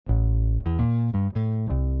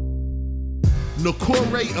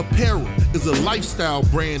Nokore Apparel is a lifestyle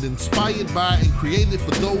brand inspired by and created for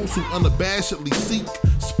those who unabashedly seek,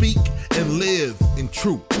 speak, and live in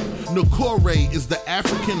truth. Nokore is the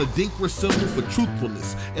African Adinkra symbol for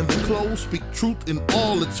truthfulness, and the clothes speak truth in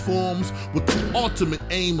all its forms with the ultimate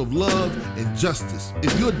aim of love and justice.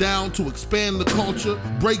 If you're down to expand the culture,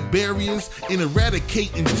 break barriers, and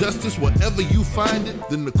eradicate injustice wherever you find it,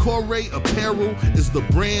 then Nokore Apparel is the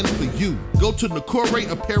brand for you. Go to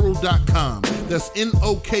NokoreApparel.com. That's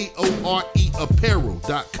Nokore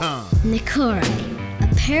Apparel.com. Nokore,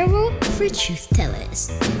 apparel for truth tellers.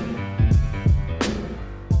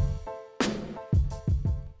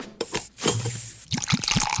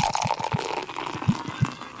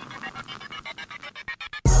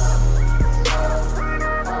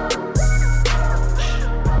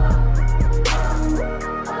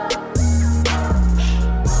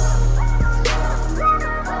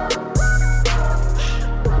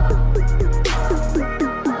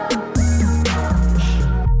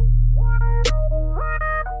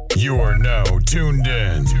 Tuned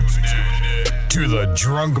in to the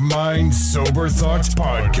Drunk Mind Sober Thoughts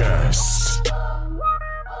Podcast.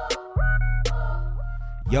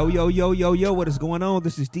 Yo, what is going on?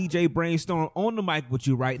 This is DJ Brainstorm on the mic with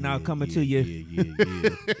you right now, coming to you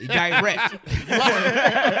direct.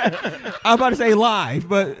 I'm about to say live,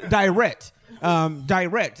 but direct.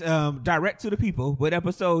 Direct to the people with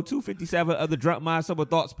episode 257 of the Drunk Mind Sober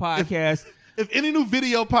Thoughts Podcast. If any new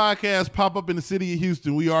video podcasts pop up in the city of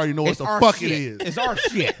Houston, we already know what the fuck shit. It is. It's our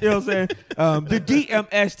shit. You know what I'm saying? The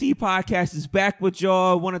DMST podcast is back with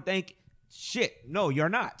y'all. Want to thank no, you're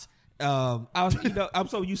not. I'm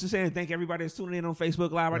so used to saying thank everybody that's tuning in on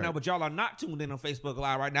Facebook Live right now, but y'all are not tuned in on Facebook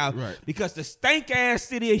Live right now because the stank ass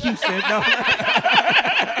city of Houston.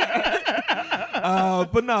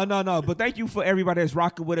 But no. But thank you for everybody that's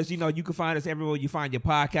rocking with us. You know, you can find us everywhere you find your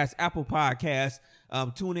podcast, Apple Podcasts,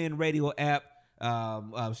 TuneIn Radio app,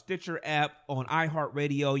 Stitcher app, on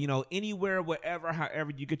iHeartRadio, you know, anywhere, wherever,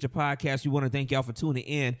 however you get your podcast. We want to thank y'all for tuning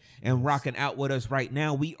in and rocking out with us right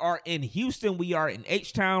now. We are in Houston. We are in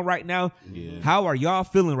H-Town right now. Yeah. How are y'all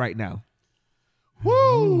feeling right now?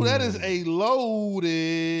 Woo, that is a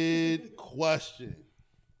loaded question.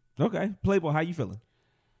 Okay. Playboy, how you feeling?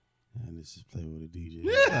 And this is Play with a DJ.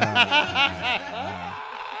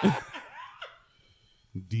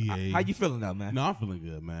 DA. How you feeling now, man? No, I'm feeling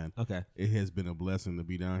good, man. Okay. It has been a blessing to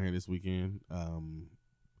be down here this weekend.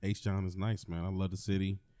 H-Town is nice, man. I love the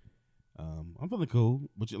city. I'm feeling cool.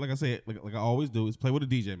 But like I said, like I always do, is play with a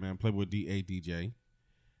DJ, man. Play with DA DJ.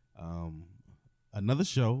 Another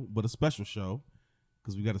show, but a special show,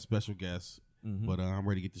 because we got a special guest. Mm-hmm. But I'm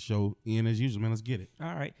ready to get the show in as usual, man. Let's get it.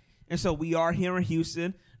 All right. And so we are here in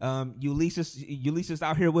Houston. Ulysses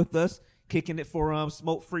out here with us, kicking it for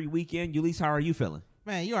Smoke Free Weekend. Ulysses, how are you feeling?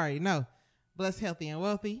 Man, you already know. Blessed, healthy, and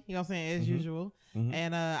wealthy. You know what I'm saying? As usual. Mm-hmm.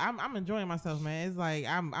 And I'm enjoying myself, man. It's like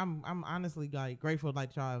I'm honestly like grateful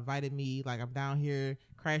like y'all invited me. Like I'm down here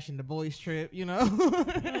crashing the boys trip, you know.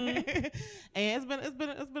 And it's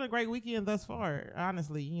been a great weekend thus far.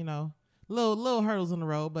 Honestly, you know, little hurdles in the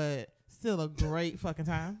road, but still a great fucking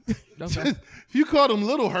time. Okay. If you call them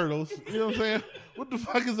little hurdles, you know what I'm saying? What the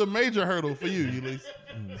fuck is a major hurdle for you, Ulysses?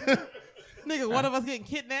 Nigga, one of us getting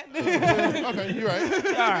kidnapped. Okay, you're right.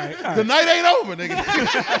 All right. The night ain't over, nigga.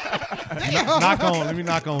 Let me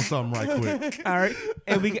knock on something right quick. All right,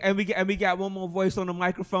 and we got one more voice on the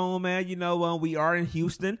microphone, man. You know, we are in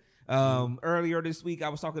Houston. Earlier this week, I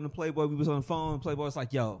was talking to Playboy. We was on the phone. And Playboy was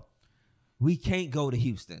like, "Yo, we can't go to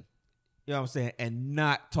Houston." You know what I'm saying? And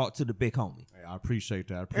not talk to the big homie. Hey, I appreciate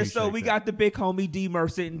that. And so we got the big homie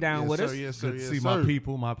D-Murph sitting down with us. Yes, Good to see my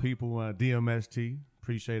people, DMST.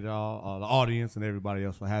 Appreciate all the audience and everybody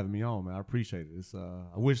else for having me on, man. I appreciate it. It's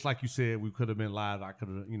I wish, like you said, we could have been live. I could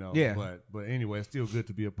have, you know. Yeah. But anyway, it's still good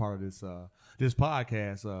to be a part of this this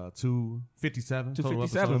podcast. 257.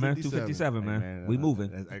 257, man. 257, man. Man, we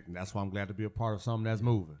moving. That's why I'm glad to be a part of something that's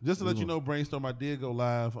moving. Just to let you know, Brainstorm, I did go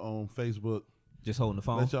live on Facebook. Just holding the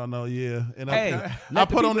phone. Let y'all know, yeah. And I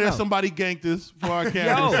put on there know. Somebody ganked us for our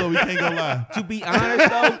camera, so we can't go live. To be honest,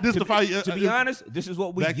 though, to be honest, this is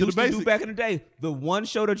what we used to do back in the day. The one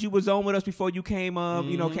show that you was on with us before you came,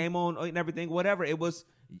 you know, came on and everything, whatever.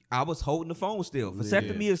 I was holding the phone still. For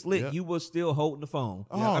September is lit. Yep. You was still holding the phone.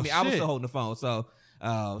 Oh, I shit. I was still holding the phone. So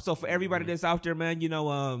for everybody that's out there, man, you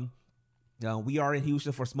know, we are in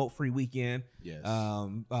Houston for Smoke Free Weekend. Yes.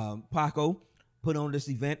 Paco put on this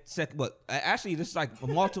event. Actually, this is like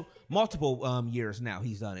multiple years now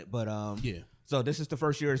he's done it. But so this is the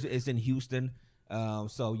first year it's in Houston.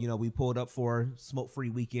 So you know we pulled up for Smoke Free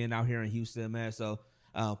Weekend out here in Houston, man. So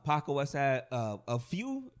Paco has had a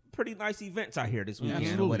few pretty nice events out here this weekend or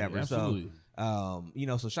Absolutely, whatever. absolutely.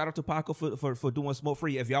 So, so shout out to Paco for doing Smoke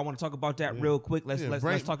Free. If y'all want to talk about that real quick, let's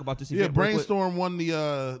talk about this event. Yeah, real quick. Brainstorm won the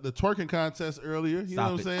twerking contest earlier. You know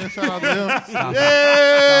what I'm Stop saying? Shout out to them. Stop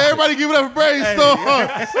Yeah, everybody give it up for Brainstorm.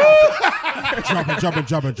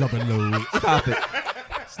 Jumping low. Stop it.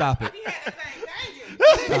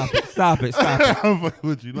 Stop it. I'm fucking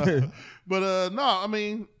with you. No. But no, I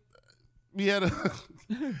mean, we had a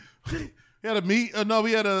we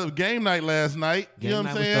had a game night last night. You know what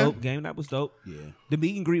I'm saying? Game night was dope. Yeah. The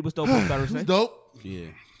meet and greet was dope on Thursday. It's dope. Yeah.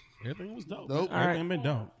 Everything was dope. Dope. Everything been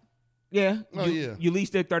dope. Yeah. Oh, yeah. You at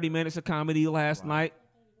least did 30 minutes of comedy last night.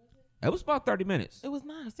 It was about 30 minutes. It was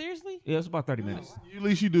not seriously. Yeah, it was about 30 minutes. At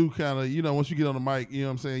least you do kind of, once you get on the mic, you know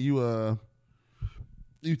what I'm saying? You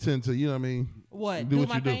tend to, you know what I mean? What? Do Do what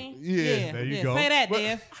my you do. thing? Yeah. There you go. Say that, But-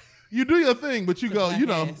 Dev. You do your thing, but you go,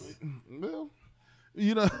 Black ass. well,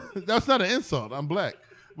 that's not an insult. I'm black.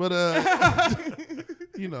 But, yeah,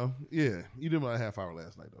 you did about a half hour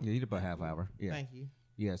last night, though. Yeah, you did about a half hour. Yeah. Thank you.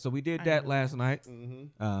 Yeah, so we did that last night.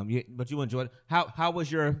 Yeah, but you enjoyed it. How was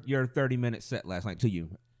your 30-minute set last night to you?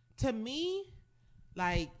 To me,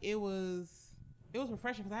 like it was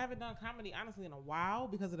refreshing because I haven't done comedy honestly in a while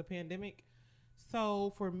because of the pandemic.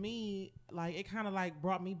 So for me, like it kind of like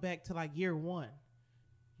brought me back to like year one.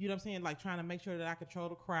 You know what I'm saying? Like trying to make sure that I control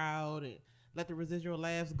the crowd and let the residual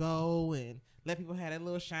laughs go and let people have that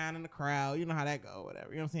little shine in the crowd. You know how that go, whatever.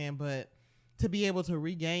 You know what I'm saying? But to be able to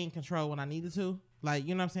regain control when I needed to, like,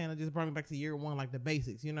 you know what I'm saying? It just brought me back to year one, like the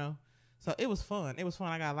basics, you know? So it was fun. It was fun.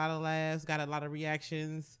 I got a lot of laughs, got a lot of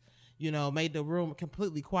reactions, made the room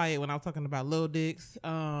completely quiet when I was talking about Lil Dicks.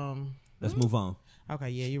 Let's move on. Okay,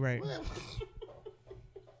 yeah, you're right.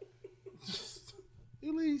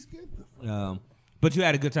 Elise, get the But you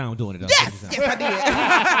had a good time doing it, though. Yes, I did.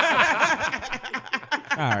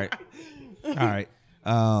 All right.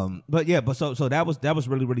 But yeah, so that was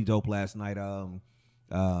really, really dope last night.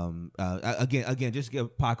 Again, just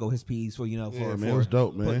give Paco his piece for man, it was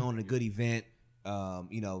dope, man. Putting on a good event.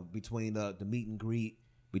 Between the meet and greet,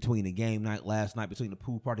 between the game night last night, between the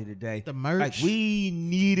pool party today, The merch. Like we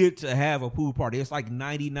needed to have a pool party. It's like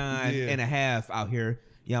 99 and a half out here.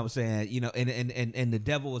 You know what I'm saying? And the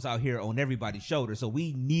devil is out here on everybody's shoulder. So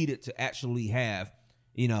we needed to actually have,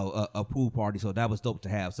 a pool party. So that was dope to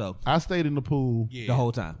have. So I stayed in the pool. the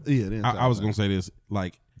whole time. Yeah, I was gonna say this.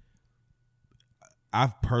 Like,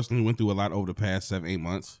 I've personally went through a lot over the past 7-8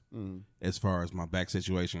 months as far as my back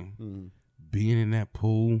situation. Being in that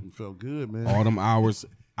pool, It felt good, man. all them hours,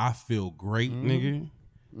 I feel great, nigga.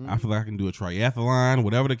 I feel like I can do a triathlon,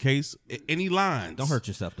 whatever the case. Any lines, Don't hurt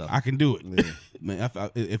yourself though. I can do it. Man,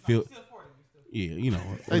 it feels. Yeah, Hey,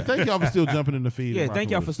 whatever. thank y'all for still jumping in the feed. Yeah, and thank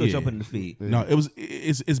rocking y'all with for us. still Yeah. jumping in the feed. No,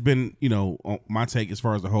 it's been on my take as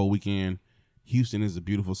far as the whole weekend. Houston is a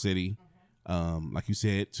beautiful city. Like you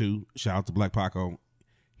said too. Shout out to Black Paco.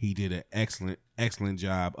 He did an excellent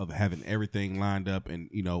job of having everything lined up and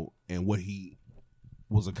and what he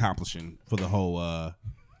was accomplishing for the whole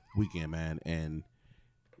weekend, man. And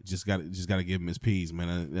just got to give him his P's,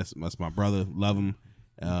 man. That's my brother. Love him.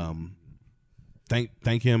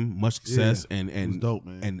 Thank him. Much success and was dope,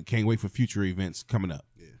 man. And can't wait for future events coming up.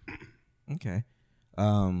 Okay.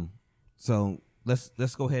 So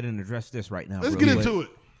let's go ahead and address this right now. Let's real get quick. into it.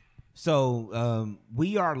 So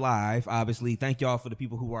we are live, obviously. Thank y'all for the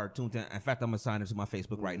people who are tuned in. In fact, I'm gonna sign into my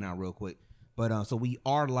Facebook right now, real quick. But so we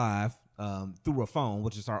are live through a phone,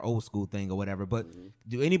 which is our old school thing or whatever. But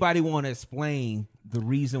do anybody want to explain the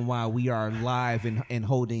reason why we are live and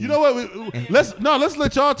holding? You know what? Let's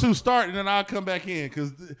let y'all two start and then I'll come back in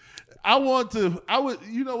because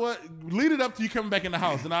you know what? Lead it up to you coming back in the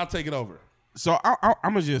house and I'll take it over. So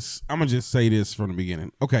I'm gonna just say this from the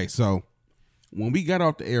beginning. Okay, so when we got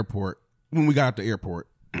out the airport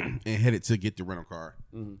and headed to get the rental car,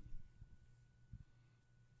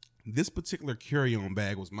 this particular carry-on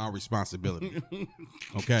bag was my responsibility.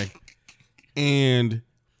 Okay, and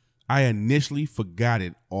I initially forgot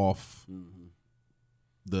it off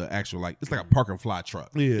the actual it's like a park and fly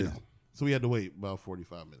truck. Yeah. you know? So we had to wait about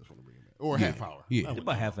 45 minutes for them to bring it back. Or a half hour. Yeah.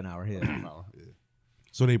 about half an hour here. Half hour. Yeah.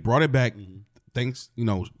 So they brought it back. Thanks,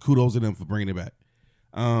 kudos to them for bringing it back.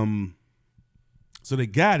 So they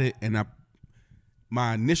got it, and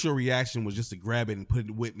my initial reaction was just to grab it and put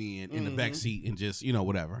it with me in the back seat and just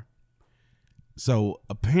whatever. So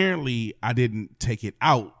apparently I didn't take it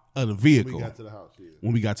out of the vehicle We got to the house. Yeah.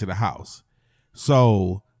 when we got to the house.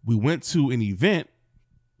 So we went to an event,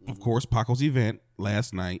 of course, Paco's event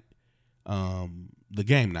last night, the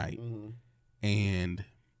game night, and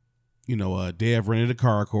Dev rented a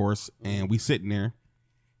car, of course, and we sitting there,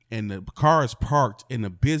 and the car is parked in a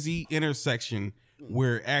busy intersection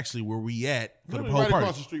where we at for the whole right party.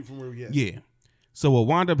 across the street from where we at. Yeah. So what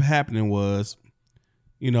wound up happening was,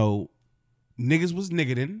 niggas was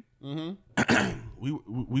niggeting.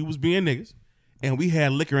 We was being niggas, and we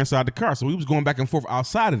had liquor inside the car, so we was going back and forth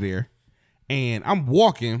outside of there. And I'm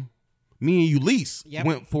walking. Me and Ulysses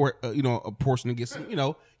went for a portion to get some,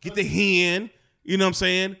 get the hen. You know what I'm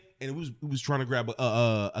saying? And we was trying to grab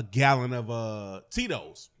a gallon of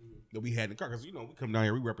Tito's that we had in the car because we come down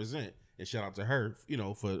here, we represent, and shout out to her,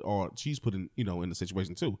 for all she's put in, in the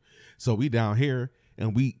situation too. So we down here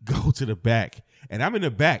and we go to the back, and I'm in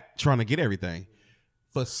the back trying to get everything.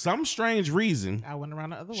 For some strange reason, I went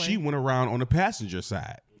around the other way. she went around on the passenger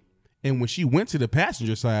side, and when she went to the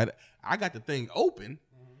passenger side, I got the thing open,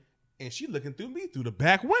 and she looking through me through the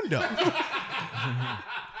back window.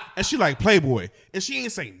 And she like, Playboy. And she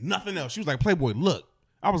ain't say nothing else. She was like, Playboy, look.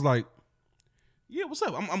 I was like, yeah, what's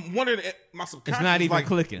up? I'm wondering, my subconscious It's not even like,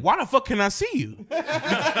 clicking. why the fuck can I see you? You know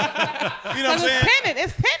what I'm saying?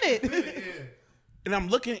 It's tinted. And I'm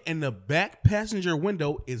looking, and the back passenger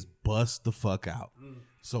window is bust the fuck out.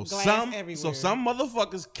 So Glass some everywhere.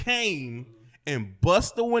 motherfuckers came and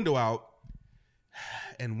bust the window out.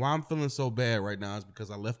 And why I'm feeling so bad right now is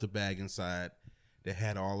because I left a bag inside that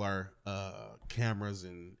had all our cameras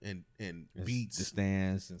and beats, the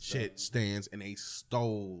stands and shit stands, and they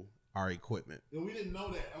stole our equipment. And we didn't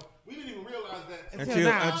know that. We didn't even realize that Until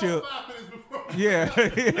now. until 5 minutes before. yeah.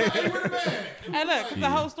 Hey, where the bag? Hey, look, the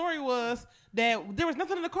whole story was that there was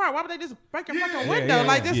nothing in the car. Why would they just break a fucking Yeah, window yeah,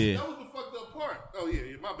 like this? Yeah. That was the fucked up part. Oh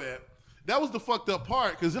yeah, my bad. That was the fucked up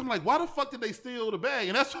part because I'm like, why the fuck did they steal the bag?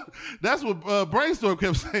 And that's what Brainstorm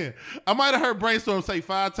kept saying. I might have heard Brainstorm say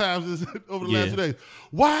 5 times over the last 2 days.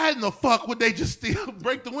 Why in the fuck would they just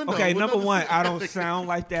break the window? Okay, With number no one, I don't decision? sound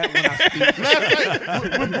like that when I speak. Last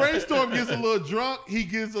night, when Brainstorm gets a little drunk, he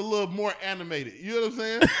gets a little more animated. You know what I'm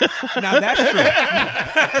saying? Now that's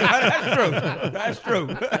true. That's true.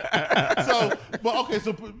 So, but okay,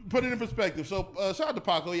 so put it in perspective. So, shout out to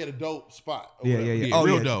Paco. He had a dope spot. or whatever. Yeah,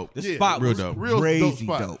 real dope. The Yeah, spot real was dope. Real crazy dope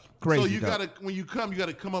spot. dope. Crazy so you dope. gotta when you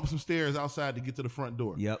gotta come up some stairs outside to get to the front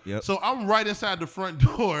door. Yep. So I'm right inside the front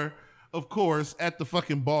door, of course, at the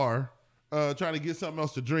fucking bar, trying to get something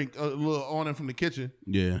else to drink, a little awning from the kitchen.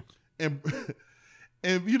 Yeah. And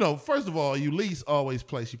first of all, Ulysses always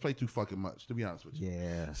plays. She played too fucking much, to be honest with you.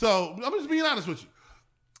 Yeah. So I'm just being honest with you.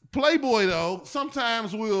 Playboy though,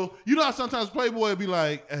 sometimes how sometimes Playboy will be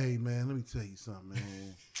like, "Hey man, let me tell you something,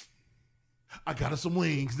 man. I got us some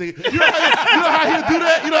wings." You know how he'll do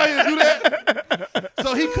that? You know how he'll do that?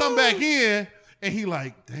 So he come back in and he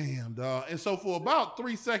like, "Damn, dog." And so for about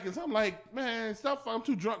 3 seconds, I'm like, "Man, stop! I'm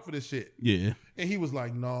too drunk for this shit." Yeah. And he was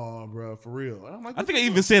like, "Nah, bro, for real." And I'm like, I think I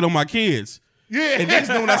even said on my kids. "Yeah." And next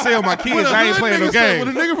thing when I say on my kids, When a I ain't hood playing no nigga say- game.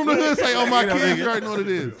 When a nigga from the hood say, "Oh my You know, kids," nigga. you already know what it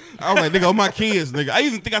is. I was like, nigga, on my kids, nigga. I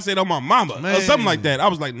even think I said on my mama or Man. something like that. I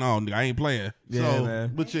was like, no, nigga, I ain't playing. Yeah, So,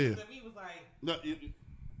 man. but yeah. He was like, No,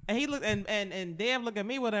 and he looked and Dev looked at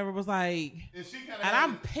me, whatever, was like, and she kinda and had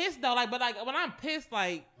I'm it- pissed though, like, but like when I'm pissed,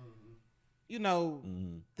 like,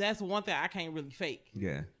 that's one thing I can't really fake.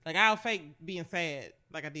 Yeah. Like I'll fake being sad,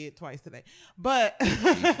 like I did twice today. But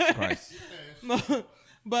Christ. no,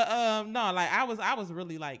 like I was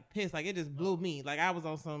really like pissed. Like it just blew me. Like I was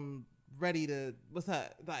on some ready to what's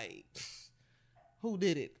up? Like who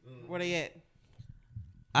did it? Where they at?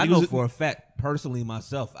 I know for a fact, personally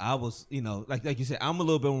myself, I was, like you said, I'm a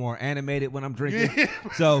little bit more animated when I'm drinking.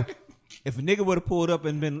 So if a nigga would have pulled up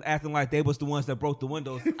and been acting like they was the ones that broke the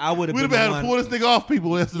windows, I would have We'd been have had the to one. pull this nigga off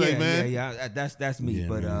people yesterday, man. Yeah. That's me. Yeah,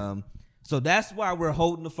 but man. so that's why we're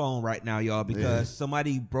holding the phone right now, y'all, because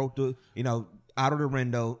somebody broke the, out of the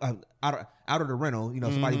window, out of the rental,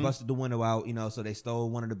 somebody busted the window out, so they stole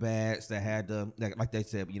one of the bags that had like they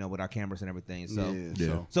said, with our cameras and everything. So,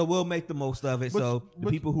 Yeah. so we'll make the most of it. So the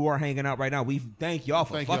people who are hanging out right now, we thank y'all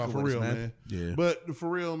for Thank fucking y'all for with real, us, man. Yeah. But for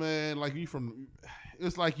real, man, like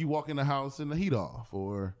it's like you walk in the house and the heat off,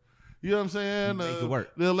 or you know what I'm saying? Make it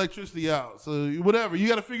work. The electricity out. So whatever, you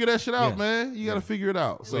got to figure that shit out, Yeah. man. You got to figure it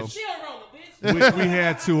out. So Chill rolling, bitch. Which we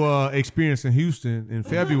had to experience in Houston in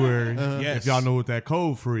February. Yes. If y'all know what that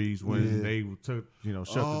cold freeze when they took, shut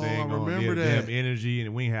Oh, the dang I on remember damn that. energy,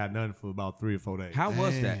 and we ain't had nothing for about 3 or 4 days. How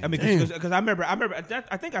was that? I mean, Damn. because I remember. I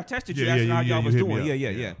think I texted you Yeah, asking yeah, how yeah, y'all you was hit me doing. up.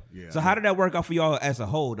 Yeah. Yeah. So how did that work out for y'all as a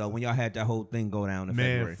whole, though, when y'all had that whole thing go down in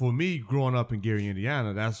Man, February? for me, growing up in Gary,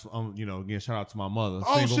 Indiana, that's again, shout out to my mother.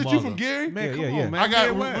 oh single shit, mother. you from Gary? Man, Yeah, come yeah, on, yeah. man. I got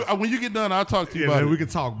Midwest. when you get done, I'll talk to you Yeah, about man, it. we can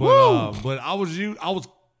talk. Woo! But I was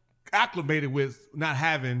acclimated with not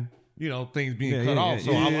having things being Yeah, cut yeah, off, yeah,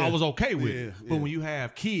 so yeah. I was okay with it. Yeah, But yeah. when you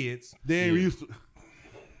have kids, Then we used to.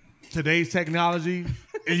 today's technology,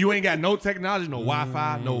 and you ain't got no technology, no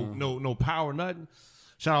Wi-Fi, no power, nothing.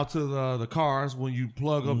 Shout out to the cars when you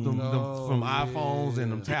plug up them from iPhones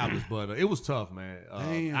and them tablets. But it was tough,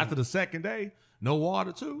 man. After the second day, no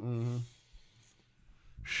water too.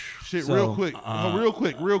 Shit, So,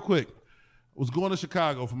 real quick. Was going to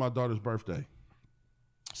Chicago for my daughter's birthday.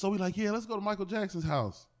 So we like, yeah, let's go to Michael Jackson's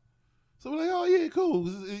house. So we're like, oh yeah, cool.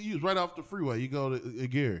 You was right off the freeway. You go to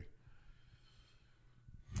Gary.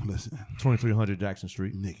 Listen, 2300 Jackson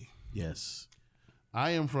Street. nigga. Yes.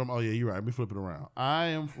 I am from. Oh yeah, you're right. Let me flip it around.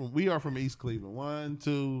 We are from East Cleveland. 1,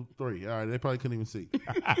 2, 3. All right, they probably couldn't even see.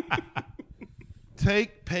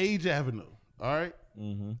 Take Page Avenue. All right?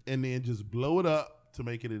 And then just blow it up to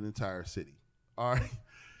make it an entire city. All right.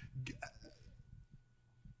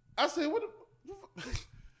 I said, what?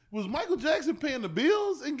 Was Michael Jackson paying the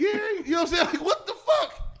bills in Gary? You know what I'm saying? Like, what the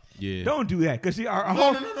fuck? Yeah. Don't do that, because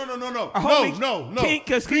No.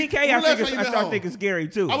 Because King K, I think it's scary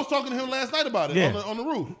too. I was talking to him last night about it Yeah. on the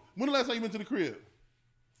roof. When the last time you went to the crib?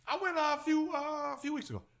 I went a few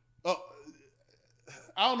weeks ago.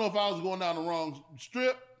 I don't know if I was going down the wrong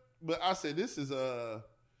strip, but I said, this is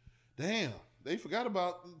damn, they forgot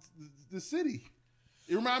about the city.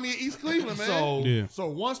 It reminded me of East Cleveland, man. So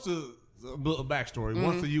once the backstory,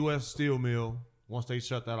 once the U.S. steel mill, once they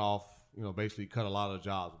shut that off, basically cut a lot of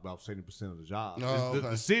jobs, about 70% of the jobs.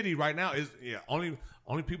 The city right now is only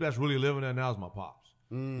people that's really living there now is my pops.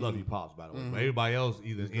 Love you, pops, by the way. But everybody else,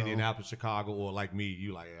 either Indianapolis, Chicago, or like me,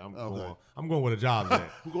 you like, I'm going where the job's at.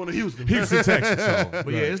 I'm going to Houston, Texas. So, but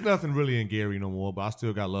yeah, it's nothing really in Gary no more. But I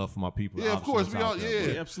still got love for my people. Yeah, of course, we all,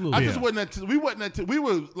 there, absolutely. I just we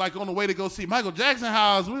were like on the way to go see Michael Jackson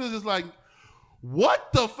house. We was just like,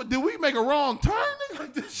 what the fuck? Did we make a wrong turn?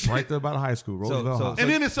 Like this shit? Right there by the high school, Roosevelt High.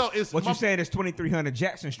 And then it's what you saying is 2300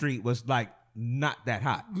 Jackson Street was like not that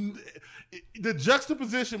hot. The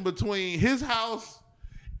juxtaposition between his house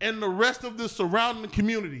and the rest of the surrounding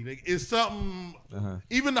community is something.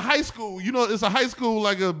 Even the high school, it's a high school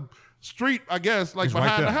like a street, I guess, like It's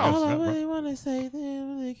behind right the there. house. All I really want to say, they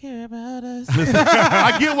don't really care about us.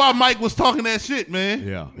 I get why Mike was talking that shit, man.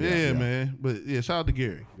 Yeah, man. But yeah, shout out to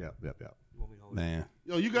Gary. Yep. Man.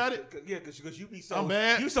 Yo, you got it? Yeah, because you be so I'm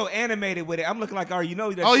bad. You so animated with it. I'm looking like, that.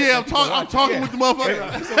 Oh yeah, I'm talking with the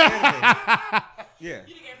motherfucker. You so animated. Yeah.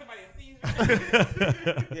 You gave somebody a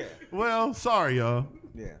season. Yeah. Well, sorry, y'all.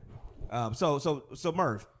 Yeah. So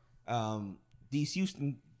Murph, these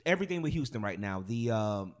Houston, everything with Houston right now, the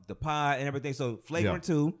pod and everything. So Flagrant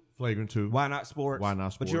 2. Flagrant 2. Why not sports? Why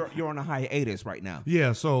not sports? But you're on a hiatus right now.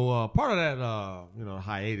 Yeah, so part of that,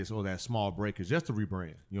 hiatus or that small break is just to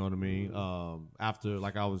rebrand. You know what I mean? After,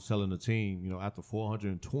 like I was telling the team, after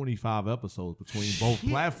 425 episodes between both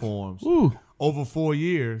platforms over 4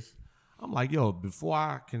 years, I'm like, yo, before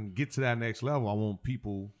I can get to that next level, I want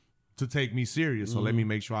people to take me serious. So let me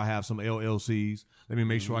make sure I have some LLCs. Let me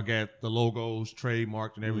make sure I got the logos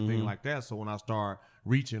trademarked and everything like that. So when I start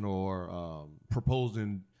reaching or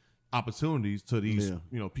proposing opportunities to these,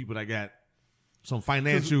 people that got some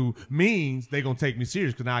financial means, they gonna take me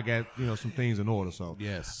serious because now I got some things in order. So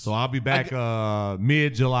Yes. so I'll be back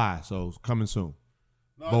mid-July. So it's coming soon.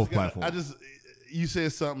 Both platforms. You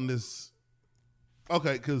said something that's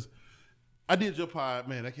okay because I did your pod,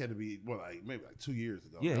 man. That had to be maybe 2 years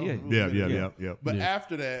ago. Yeah. But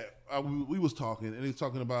after that, we was talking, and he was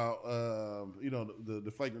talking about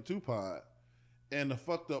the Flagrant 2 pod, and the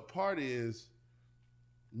fucked up part is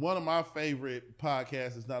one of my favorite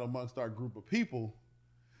podcasts is not amongst our group of people.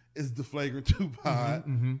 Is the Flagrant 2 pod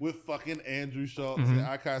with fucking Andrew Schultz and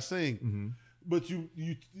Akash Singh. But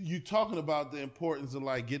you talking about the importance of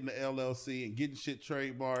like getting the LLC and getting shit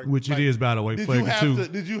trademarked, Which it is, by the way. Flagrant 2.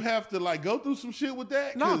 Did you have to like go through some shit with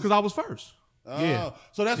that? No, because I was first.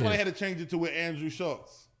 So that's why they had to change it to with Andrew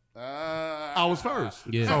Schultz. I was first.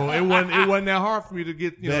 Yeah. So it wasn't that hard for me to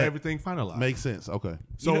get everything finalized. Makes sense. Okay.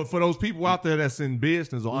 So for those people out there that's in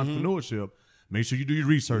business or entrepreneurship, make sure you do your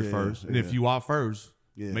research first. And if you are first,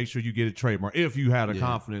 make sure you get a trademark. If you have the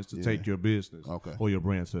confidence to take your business or your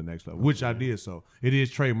brand to the next level, which I did. So it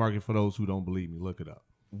is trademarking for those who don't believe me. Look it up.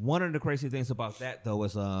 One of the crazy things about that though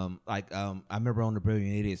is I remember on the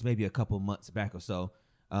Brilliant Idiots maybe a couple months back or so,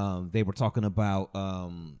 they were talking about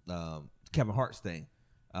Kevin Hart's thing.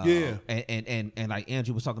 And like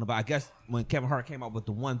Andrew was talking about, I guess when Kevin Hart came out with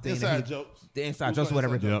the one thing, inside jokes, or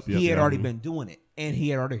whatever, he had already been doing it, and he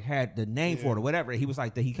had already had the name for it or whatever. He was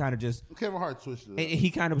like that. He kind of just Kevin Hart switched it up. and he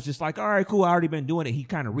kind of was just like, all right, cool, I already been doing it. He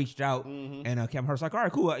kind of reached out, and Kevin Hart's like, all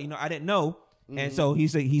right, cool, I didn't know, and so he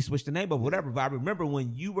said he switched the name of whatever. But I remember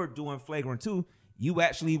when you were doing Flagrant 2, you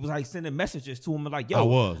actually was like sending messages to him like,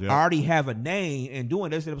 yo, I already have a name and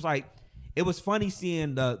doing this, and it was like. it was funny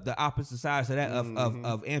seeing the opposite sides of that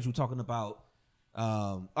of Andrew talking about.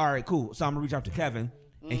 All right, cool. So I'm gonna reach out to Kevin,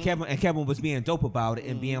 and Kevin was being dope about it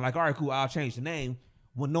and being like, all right, cool. I'll change the name.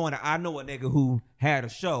 Well, knowing that I know a nigga who had a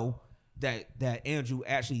show that Andrew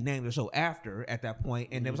actually named the show after at that point,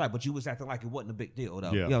 and it was like, but you was acting like it wasn't a big deal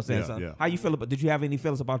though. Yeah, you know what I'm saying? yeah, So yeah. how you feel about? Did you have any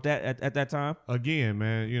feelings about that at that time? Again,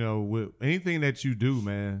 man, you know, with anything that you do,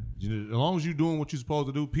 man, as long as you're doing what you're supposed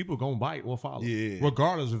to do, people gonna bite or follow,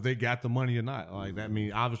 regardless if they got the money or not. Like that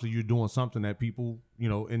means obviously you're doing something that people, you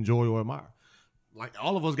know, enjoy or admire. Like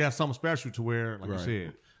all of us got something special to where, like you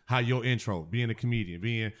said, how your intro, being a comedian,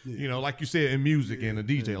 being, you know, like you said, in music and a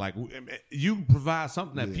DJ, like you provide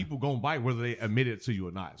something that people gonna bite whether they admit it to you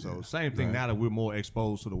or not. So same thing now that we're more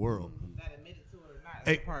exposed to the world. Not admitted to it or not,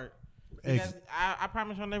 that's the part. Because I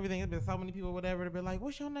promise you on everything, there's been so many people, whatever, to be like,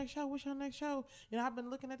 what's your next show? What's your next show? You know, I've been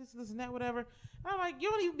looking at this and that, whatever. And I'm like, you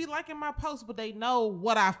don't even be liking my posts, but they know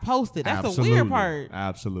what I've posted. That's the weird part.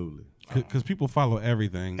 Absolutely. Because people follow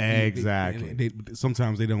everything. Exactly. They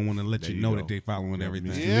sometimes they don't want to let you know that they following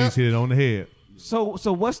everything. At hit it on the head. So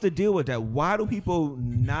what's the deal with that? Why do people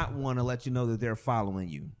not want to let you know that they're following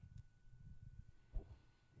you?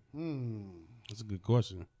 That's a good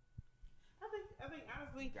question. I think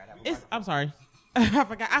honestly, I'm sorry. I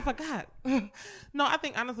forgot. No, I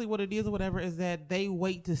think honestly what it is or whatever is that they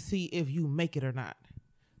wait to see if you make it or not.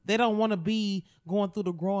 They don't want to be going through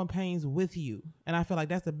the growing pains with you. And I feel like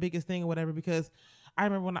that's the biggest thing or whatever, because I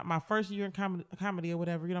remember when my first year in comedy or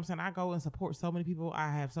whatever, you know what I'm saying? I go and support so many people. I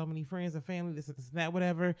have so many friends and family, this and that,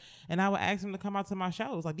 whatever. And I would ask them to come out to my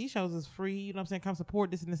shows. Like, these shows is free, you know what I'm saying? Come support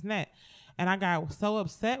this and that. And I got so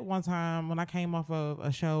upset one time when I came off of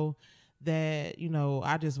a show that, you know,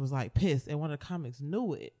 I just was like pissed. And one of the comics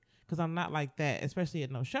knew it, because I'm not like that, especially at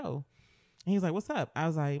no show. And he's like, what's up? I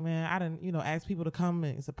was like, man, I didn't, you know, ask people to come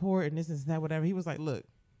and support and this and that, whatever. He was like, look,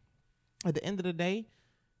 at the end of the day,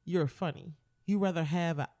 you're funny. You rather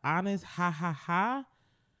have an honest ha ha ha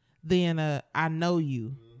than a I know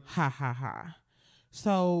you ha ha ha.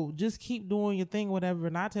 So just keep doing your thing, whatever.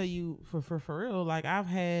 And I tell you for real, like I've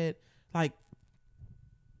had like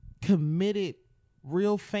committed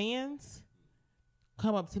real fans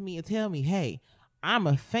come up to me and tell me, hey, I'm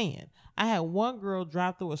a fan. I had one girl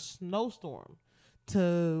drive through a snowstorm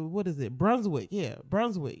to, Brunswick. Yeah,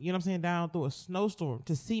 Brunswick. You know what I'm saying? Down through a snowstorm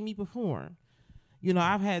to see me perform. You know,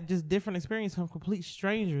 I've had just different experiences from complete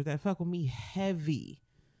strangers that fuck with me heavy.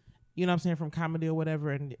 You know what I'm saying? From comedy or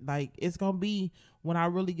whatever. And like, it's going to be when I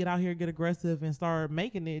really get out here, get aggressive and start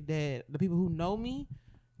making it, that the people who know me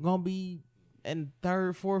going to be in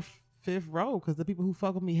third, fourth, fifth row, because the people who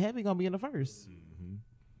fuck with me heavy going to be in the first. Mm-hmm.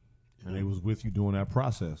 And they was with you during that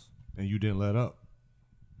process, and you didn't let up.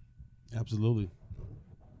 Absolutely.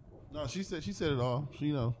 No, she said it all.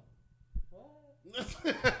 She know.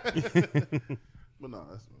 But no,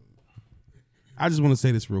 that's. I just want to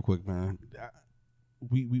say this real quick, man.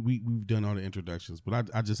 We've done all the introductions, but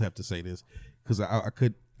I just have to say this because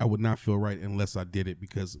I would not feel right unless I did it,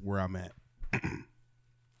 because where I'm at.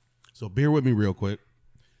 So bear with me real quick.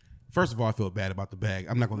 First of all, I feel bad about the bag.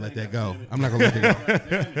 I'm not gonna let that go.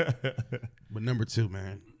 But number two,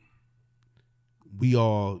 man, we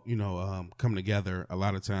all, you know, come together a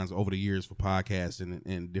lot of times over the years for podcasts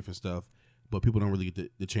and different stuff. But people don't really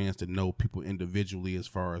get the chance to know people individually as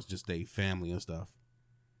far as just their family and stuff.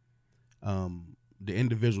 The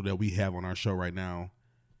individual that we have on our show right now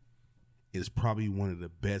is probably one of the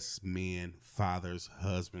best men, fathers,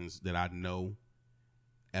 husbands that I know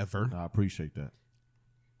ever. I appreciate that.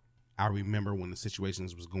 I remember when the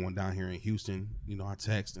situations was going down here in Houston, you know, I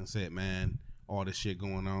texted and said, man, all this shit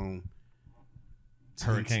going on.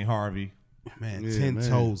 Hurricane Harvey. Man, 10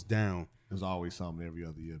 toes down. There's always something every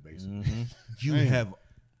other year, basically. Mm-hmm. You have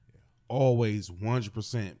always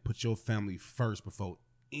 100% put your family first before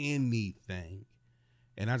anything.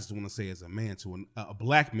 And I just want to say, as a man to a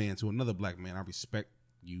black man to another black man, I respect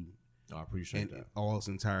you. I appreciate that. In all its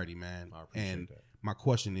entirety, man. I appreciate and that. My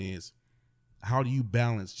question is, how do you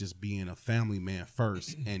balance just being a family man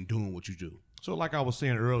first and doing what you do? So like I was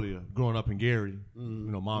saying earlier, growing up in Gary,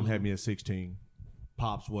 you know, mom had me at 16.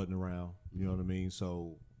 Pops wasn't around. You know what I mean?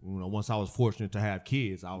 So, you know, once I was fortunate to have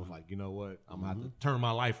kids, I was like, you know what? I'm going to have to turn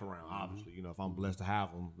my life around, obviously. You know, if I'm blessed to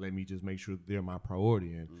have them, let me just make sure they're my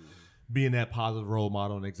priority. And being that positive role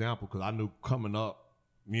model and example, because I knew coming up,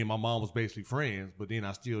 me and my mom was basically friends, but then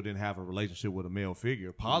I still didn't have a relationship with a male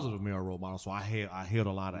figure, positive male role model. So I held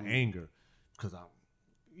a lot of anger, because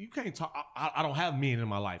you can't talk. I don't have men in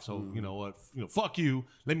my life, so you know what? You know, fuck you.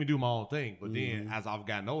 Let me do my own thing. But then as I've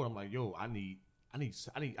gotten older, I'm like, yo, I need I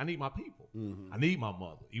need my people. I need my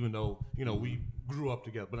mother, even though, we grew up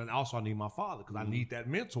together. But then also I need my father because I need that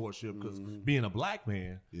mentorship because being a black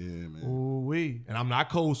man. Yeah, man. Ooh-wee. And I'm not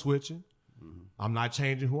code switching. I'm not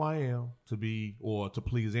changing who I am to be or to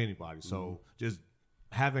please anybody. So just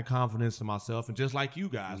having confidence in myself and just like you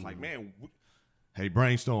guys, like, man, hey,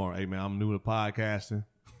 brainstorm. Hey, man, I'm new to podcasting.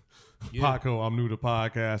 Paco, I'm new to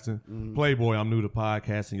podcasting. Playboy, I'm new to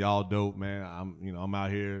podcasting. Y'all dope, man. I'm out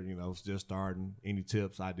here, just starting. Any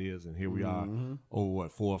tips, ideas, and here we are. 4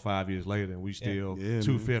 or 5 years later, and we still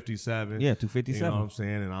 257. Yeah, 257. You know what I'm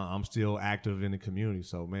saying? And I'm still active in the community.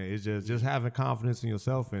 So, man, it's just having confidence in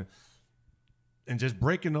yourself and just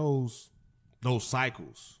breaking those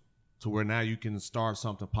cycles to where now you can start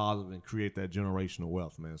something positive and create that generational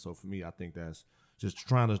wealth, man. So for me, I think that's just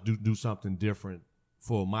trying to do something different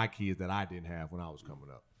for my kids that I didn't have when I was coming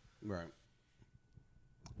up. Right.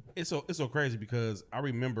 It's so crazy because I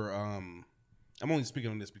remember I'm only speaking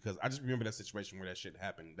on this because I just remember that situation where that shit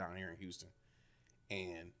happened down here in Houston.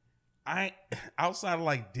 And I outside of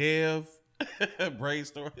like Dev,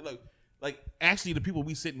 Brainstorm, like actually the people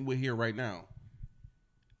we sitting with here right now,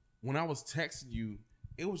 when I was texting you,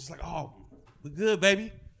 it was just like, oh, we good,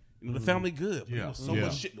 baby. The family good. But there was so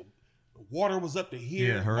much shit. The water was up to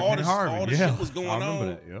here. All the shit was going on. I remember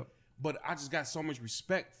that, yep. But I just got so much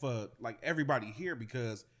respect for like everybody here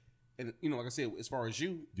because, and like I said, as far as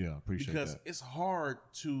you, appreciate because that. it's hard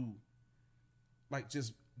to like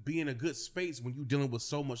just be in a good space when you're dealing with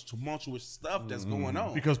so much tumultuous stuff that's going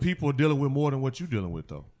on. Because people are dealing with more than what you're dealing with,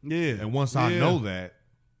 though. Yeah. And once I know that,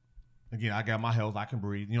 again, I got my health, I can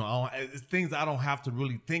breathe. It's things I don't have to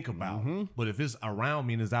really think about. But if it's around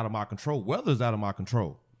me and it's out of my control, weather's out of my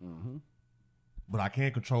control. But I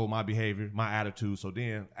can't control my behavior, my attitude. So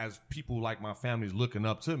then, as people like my family's looking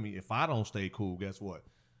up to me, if I don't stay cool, guess what?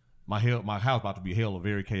 My house about to be hell or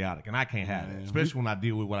very chaotic, and I can't have that. Especially when I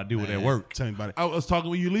deal with what I deal with at work. Tell me about it. I was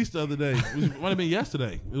talking with you Lisa the other day. It might have been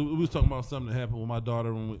yesterday. We was talking about something that happened with my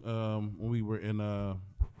daughter when we were in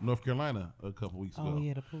North Carolina a couple weeks ago. Oh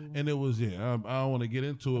yeah, the pool. And it was I don't want to get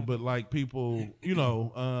into it, but like people,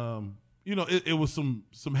 it was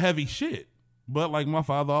some heavy shit. But like my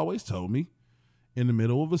father always told me, in the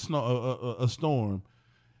middle of a storm,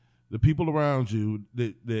 the people around you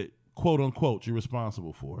that quote unquote you're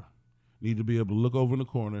responsible for need to be able to look over in the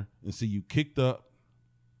corner and see you kicked up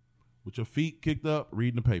with your feet kicked up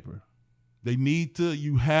reading the paper.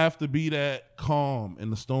 You have to be that calm in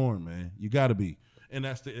the storm, man. You got to be. And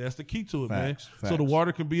that's the key to it, Facts. man. So the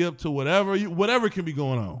water can be up to whatever can be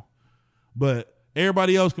going on. But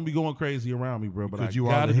everybody else can be going crazy around me, bro. But because I you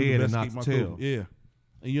got are to the do head the and best to not keep the my tail. cool. Yeah.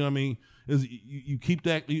 And you know what I mean? You keep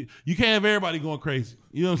that. You can't have everybody going crazy.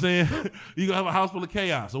 You know what I'm saying? You gonna have a house full of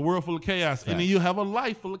chaos, a world full of chaos, and then you have a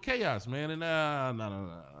life full of chaos, man. And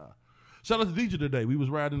no. Shout out to Deidre today. We was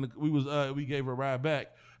riding. We gave her a ride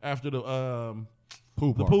back after the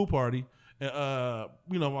pool party. And my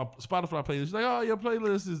Spotify playlist. She's like, oh, your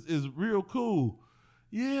playlist is real cool.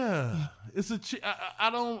 Yeah, it's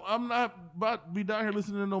I'm not about to be down here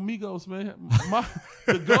listening to no Migos, man.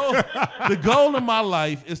 The goal in my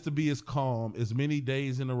life is to be as calm as many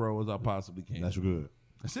days in a row as I possibly can. That's good.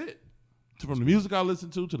 That's it. From the music I listen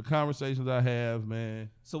to the conversations I have, man.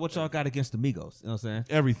 So what y'all got against the Migos? You know what I'm saying?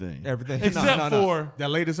 Everything. Except for that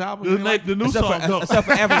latest album. The new song. Except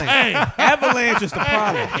for Avalanche. Avalanche is the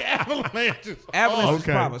problem. Avalanche is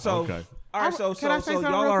the problem. So, all right, so Can I say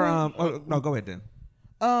something y'all real are no, go ahead then.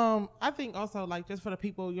 I think also like just for the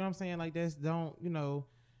people, you know what I'm saying, like just don't,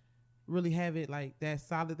 really have it like that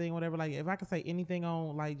solid thing, whatever. Like if I could say anything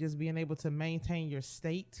on like just being able to maintain your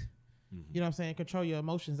state, you know what I'm saying, control your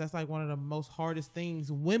emotions. That's like one of the most hardest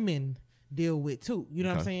things women deal with too. You know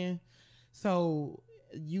what I'm saying? So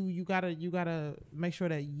you gotta make sure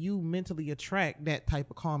that you mentally attract that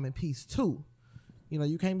type of calm and peace too.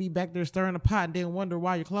 You can't be back there stirring the pot and then wonder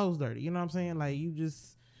why your clothes dirty. You know what I'm saying? Like you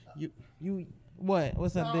just you.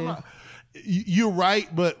 What's up, Ben? You're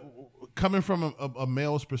right, but coming from a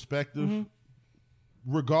male's perspective,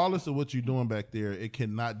 regardless of what you're doing back there, it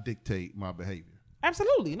cannot dictate my behavior.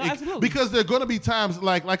 Absolutely. No, absolutely. Because there are going to be times,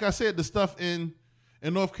 like I said, the stuff in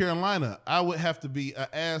North Carolina, I would have to be an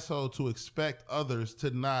asshole to expect others to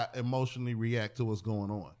not emotionally react to what's going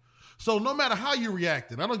on. So no matter how you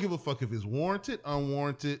reacting, I don't give a fuck if it's warranted,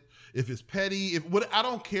 unwarranted, if it's petty, I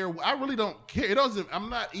don't care. I really don't care.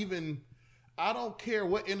 I don't care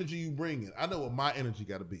what energy you bring in. I know what my energy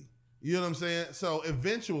got to be. You know what I'm saying? So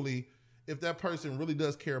eventually, if that person really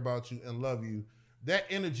does care about you and love you, that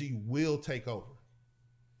energy will take over.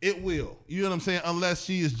 It will. You know what I'm saying? Unless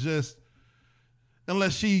she just,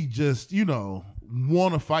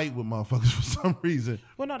 want to fight with motherfuckers for some reason.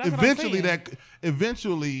 Well, no, that's what I'm saying.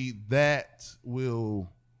 Eventually that will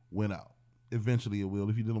win out. Eventually it will,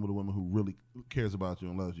 if you're dealing with a woman who really cares about you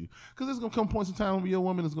and loves you. Because there's going to come points in time when your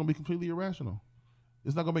woman is going to be completely irrational.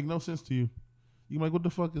 It's not going to make no sense to you. You're like, what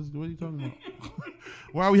are you talking about?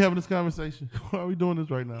 Why are we having this conversation? Why are we doing this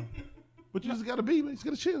right now? But you just got to be, man. You just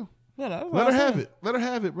got to chill. Yeah, Let her have it. Let her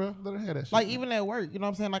have it, bro. Let her have that shit. Like, even at work, you know what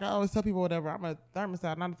I'm saying? Like, I always tell people, whatever, I'm a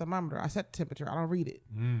thermostat, not a thermometer. I set the temperature. I don't read it.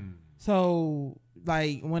 So,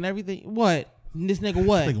 like, when everything, what? This nigga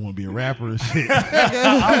what? This nigga want to be a rapper and shit.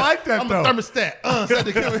 I like that, though. I'm a thermostat. Set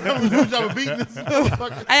the camera. I'm going to do a beating this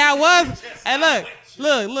motherfucker. Hey, I was.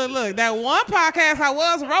 Hey, look. That one podcast, I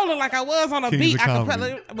was rolling like I was on a Kings beat. of I could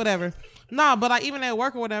comedy. whatever. No, but like even at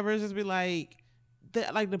work or whatever, it's just be like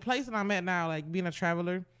the place that I'm at now, like being a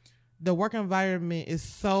traveler, the work environment is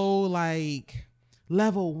so like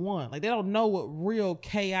level 1. Like they don't know what real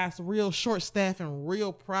chaos, real short staff, and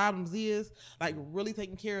real problems is. Like really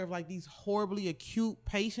taking care of like these horribly acute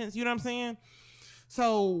patients. You know what I'm saying?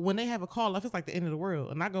 So when they have a call off, it's like the end of the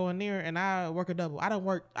world. And I go in there and I work a double.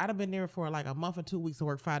 I've been there for like a month or 2 weeks to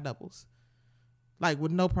work 5 doubles. Like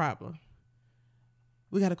with no problem.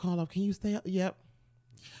 We got a call off. Can you stay up? Yep.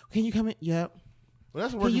 Can you come in? Yep. Well,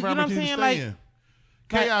 that's the worst You know what environment I'm you saying? stay Like, in.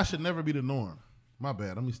 Chaos should never be the norm. My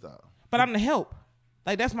bad. Let me stop. but I'm the help.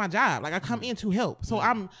 Like that's my job. Like I come in to help. So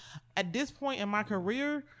I'm at this point in my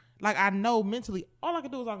career, like I know mentally all I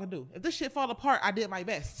can do is all I can do. If this shit fall apart, I did my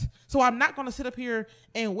best. So I'm not gonna sit up here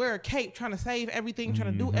and wear a cape trying to save everything,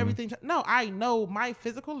 trying to do everything. No, I know my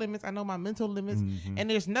physical limits. I know my mental limits, and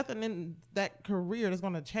there's nothing in that career that's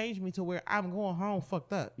gonna change me to where I'm going home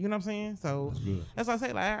fucked up. You know what I'm saying? So that's why I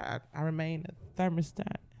say like I remain a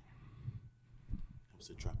thermostat.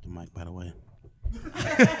 So drop the mic, by the way.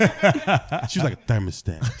 She was like a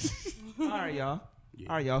thermostat. All right, y'all.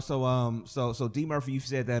 All right, y'all. So D Murphy, you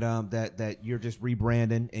said that that you're just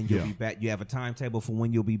rebranding and you'll be back. You have a timetable for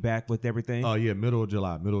when you'll be back with everything. Oh yeah, middle of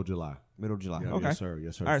July. Middle of July. Yeah, Okay. Yes,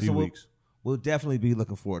 sir. All right, Few so weeks. we'll definitely be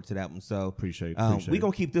looking forward to that one. So Appreciate we're it.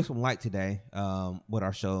 gonna keep this one light today with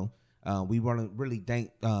our show. We want to really thank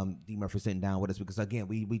D Murphy for sitting down with us because again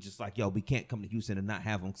we just like we can't come to Houston and not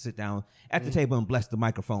have him sit down at the table and bless the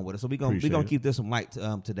microphone with us. So we're gonna keep this one light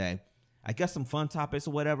today. I guess some fun topics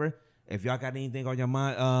or whatever. If y'all got anything on your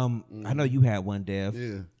mind, I know you had one, Dev.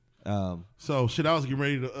 Yeah. So shit, I was getting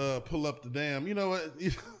ready to pull up the damn. You know what?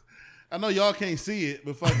 I know y'all can't see it,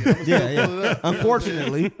 but fuck it. I'm gonna pull it up.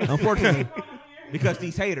 Unfortunately, because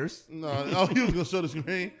these haters. No, he was gonna show the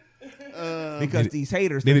screen. Because these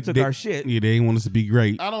haters they took our shit. Yeah, they didn't want us to be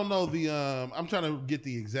great. I don't know the. I'm trying to get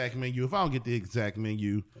the exact menu. If I don't get the exact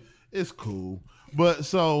menu, it's cool. But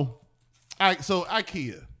so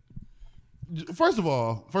IKEA. First of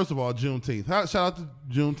all, Juneteenth. Shout out to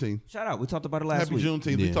Juneteenth. Shout out. We talked about it last Happy week.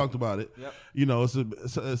 Juneteenth. Yeah. We talked about it. Yep. You know, it's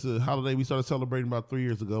a holiday we started celebrating about 3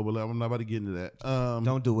 years ago, but I'm not about to get into that.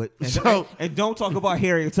 Don't do it. So- And don't talk about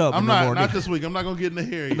Harriet Tubman. I'm no more, not nigga. this week. I'm not gonna get into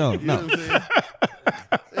Harry. No, you know what I'm saying?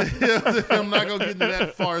 You know what I'm saying? I'm not gonna get into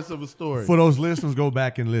that farce of a story. For those listeners, go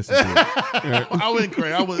back and listen to it. I went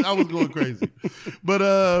crazy. I was going crazy.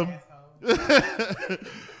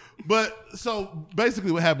 But so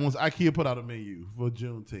basically what happened was IKEA put out a menu for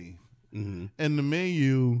Juneteenth. And the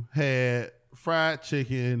menu had fried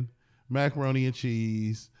chicken, macaroni and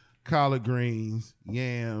cheese, collard greens,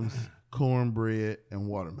 yams, cornbread, and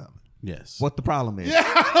watermelon. Yes. What the problem is? But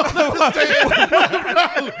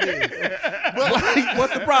like,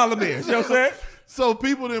 What the problem is? You know what I'm saying? so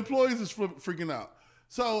people, the employees is freaking out.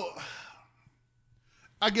 So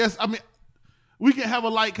I mean, we can have a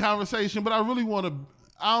light conversation, but I don't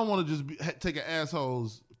want to just take an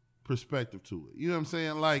asshole's perspective to it. You know what I'm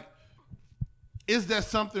saying? Like, is that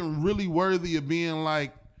something really worthy of being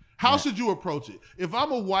like, how should you approach it? If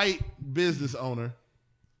I'm a white business owner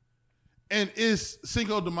and it's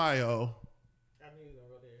Cinco de Mayo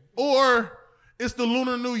or it's the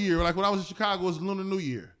Lunar New Year, like when I was in Chicago, it's Lunar New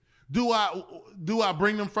Year. Do I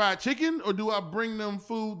bring them fried chicken or do I bring them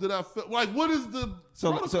food that I feel like? What is the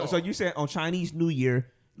protocol? So you said on Chinese New Year,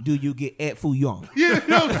 do you get Ed Fu Young? Yeah, you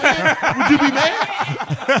know what I'm saying? Would you be mad?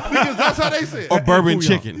 Because that's how they say it. Or bourbon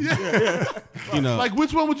chicken. You know, Like,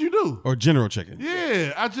 which one would you do? or general chicken.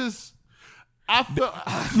 Yeah, I felt.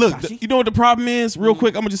 Look, you know what the problem is? Real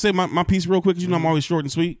quick, I'm gonna just say my piece real quick because you know I'm always short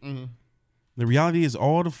and sweet. The reality is,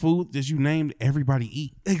 all the food that you named, everybody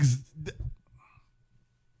eat.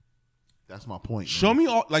 That's my point. Show me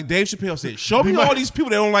all, like Dave Chappelle said. Show me all these people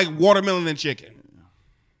that don't like watermelon and chicken.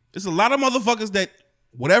 There's a lot of motherfuckers that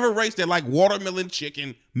whatever race that like watermelon,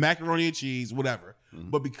 chicken, macaroni and cheese, whatever.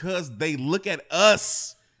 But because they look at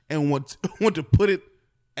us and want to put it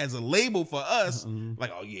as a label for us,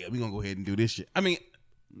 like, oh yeah, we gonna go ahead and do this shit. I mean,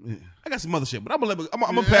 I got some other shit, but I'm gonna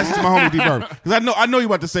pass it to my homie D-Burp because I know you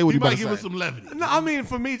about to say what You you about might to give say. us some levity. No, I mean,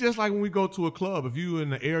 for me, just like when we go to a club, if you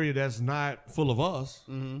in an area that's not full of us,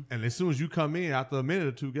 and as soon as you come in, after a minute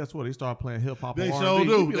or two, guess what? They start playing hip hop. They or sure R&B.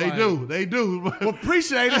 do. You be like, They do. Well,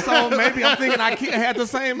 appreciate it. So maybe I'm thinking I can't have the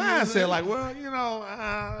same mindset. Like, well, you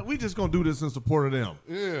know, we just gonna do this in support of them.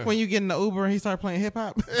 Yeah. When you get in the Uber and he start playing hip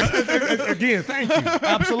hop. Again, thank you.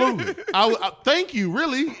 Absolutely. I thank you,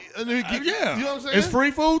 really. And then Yeah. You know what I'm saying? It's free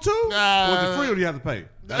food too? Was it free or do you have to pay?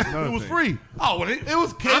 That's another It was thing. free. Oh, well, It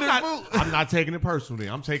was catered food. I'm not taking it personally.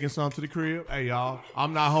 I'm taking some to the crib. Hey, y'all,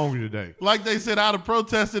 I'm not hungry today. Like they said, I'd have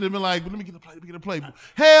protested and been like, let me get a plate.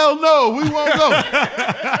 Hell no, we won't go.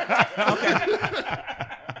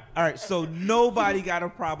 All right, so nobody got a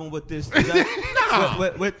problem with this.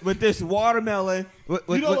 with this watermelon,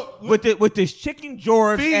 with this Chicken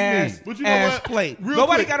George Feed me. ass, But you know ass what? plate. Real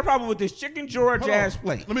Nobody quick. got a problem with this Chicken George ass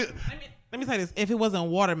plate. Let me say this. If it wasn't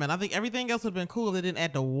watermelon, I think everything else would have been cool if they didn't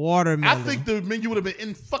add the watermelon. I think the menu would have been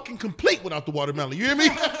in fucking complete without the watermelon. You hear me?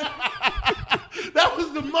 That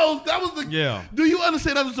was the most. That was the. Yeah. Do you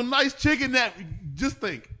understand? That was some nice chicken. That just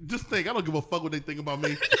think. I don't give a fuck what they think about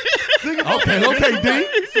me. Think about Okay, D.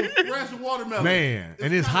 some fresh watermelon. Man,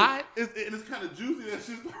 and it's hot? It's kind of juicy. That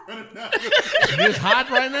shit's running down. And it's hot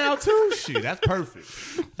right now too. Shit, that's perfect.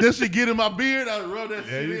 This should get in my beard. I rub that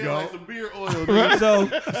There shit you in go. like some beard oil. Dude.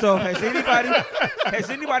 So has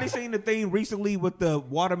anybody seen the thing recently with the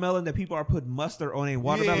watermelon that people are putting mustard on a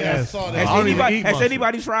watermelon? Yeah, I saw that. I don't even eat Has mustard.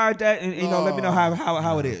 anybody tried that? And let me know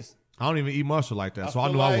how it is. I don't even eat mustard like that, so I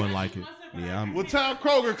feel knew I like- wouldn't like it. Yeah, What time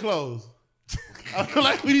Kroger closed? I feel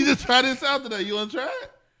like we need to try this out today. You want to try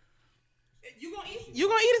it? You gonna eat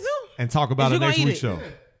it too? And talk about Is it you gonna next eat week's it? show.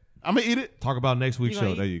 I'm gonna eat it. Talk about next week's You gonna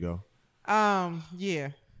show. eat? There you go. Yeah.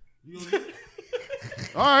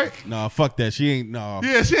 All right. no, fuck that. She ain't no.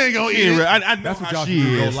 Yeah, she ain't gonna She eat ain't it. real. I know That's what how y'all she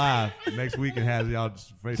can do. is. Go live next week and have y'all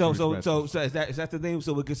just So is that the thing?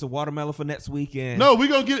 So we get some watermelon for next weekend. No, we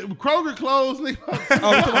gonna get it. Kroger closed. Nigga. Oh, we're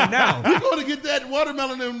talking about now. We're gonna get that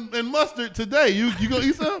watermelon and mustard today. You gonna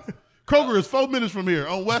eat some? Kroger is 4 minutes from here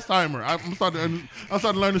on Westheimer. I'm starting to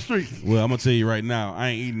learn the streets. Well, I'm gonna tell you right now, I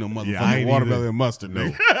ain't eating no I motherfucking ain't watermelon either. and mustard.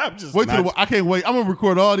 No, I'm just Wait not. I can't wait. I'm gonna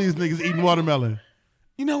record all these niggas eating watermelon.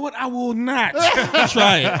 You know what? I will not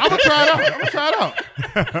try it. I'm gonna try it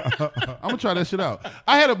out. I'm gonna try that shit out.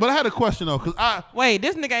 I had a question though, cause Wait,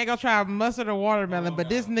 this nigga ain't gonna try mustard or watermelon, but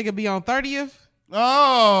this nigga be on 30th?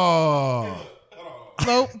 oh.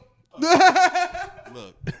 Nope.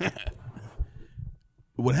 Look.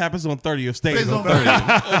 What happens on 30th stays Stays on on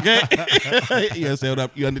 30th. Okay? You understand what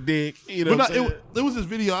up? You under dig? You know But what I'm saying? it was this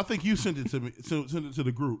video. I think you sent it to me. Sent it to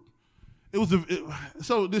the group. It was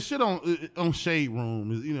so this shit on Shade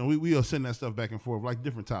Room is, you know, we are sending that stuff back and forth, like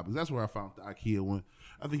different topics. That's where I found the IKEA one.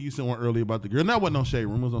 I think you sent one earlier about the girl. And that wasn't on Shade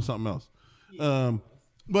Room. It was on something else.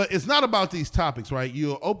 But it's not about these topics, right?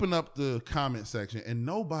 You'll open up the comment section and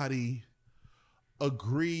nobody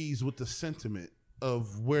agrees with the sentiment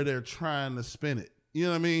of where they're trying to spin it. You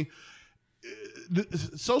know what I mean?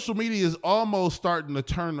 Social media is almost starting to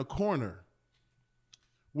turn the corner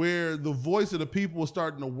where the voice of the people is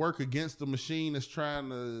starting to work against the machine that's trying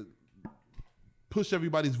to push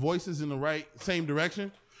everybody's voices in the same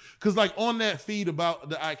direction. Because like on that feed about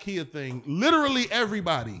the IKEA thing, literally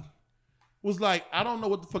everybody was like, I don't know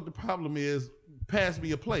what the fuck the problem is. Pass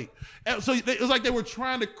me a plate. And so it was like they were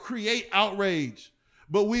trying to create outrage.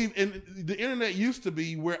 But and the internet used to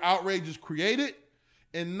be where outrage is created.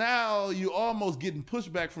 And now you almost getting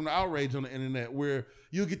pushback from the outrage on the internet where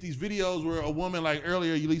you'll get these videos where a woman, like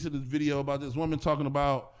earlier, you listened to this video about this woman talking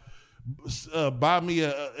about, buy me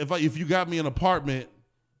if you got me an apartment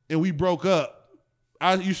and we broke up,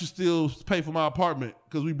 you should still pay for my apartment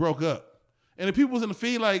because we broke up. And the people was in the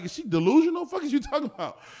feed like, is she delusional? Fuck is you talking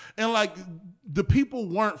about? And like the people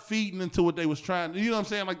weren't feeding into what they was trying, you know what I'm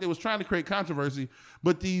saying? Like they was trying to create controversy,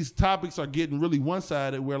 but these topics are getting really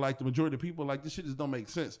one-sided where like the majority of people like this shit just don't make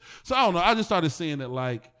sense. So I don't know. I just started seeing that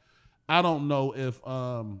like, I don't know if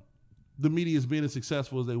the media is being as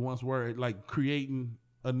successful as they once were, like creating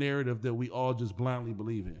a narrative that we all just blindly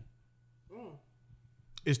believe in.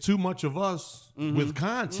 It's too much of us with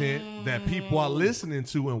content that people are listening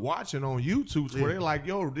to and watching on YouTube to where they're like,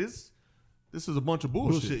 yo, this is a bunch of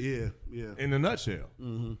bullshit. Yeah. In a nutshell.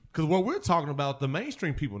 Because what we're talking about, the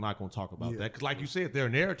mainstream people not going to talk about that. Because like you said, their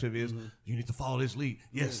narrative is, you need to follow this lead.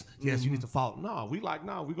 Yes, you need to follow. No, we're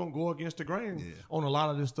going to go against the grain on a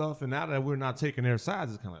lot of this stuff. And now that we're not taking their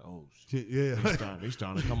sides, it's kind of like, oh, shit. Yeah. They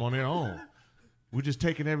starting to come on their own. We're just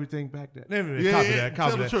taking everything back there. Copy that.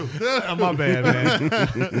 Tell the truth. My bad,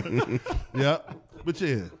 man. Yep. But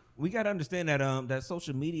yeah. We got to understand that that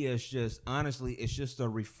social media is just, honestly, it's just a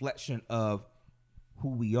reflection of who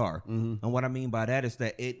we are. Mm-hmm. And what I mean by that is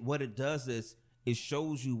that what it does is it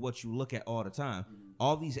shows you what you look at all the time.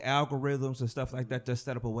 All these algorithms and stuff like that that's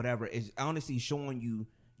set up or whatever is honestly showing you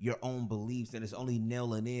your own beliefs, and it's only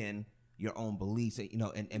nailing in your own beliefs,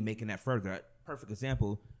 and making that further. Perfect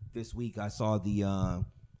example. This week I saw the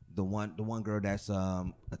one girl that's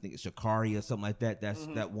I think it's Sha'Carri or something like that.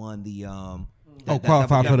 That won the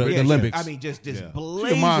qualified for the Olympics. I mean, just She a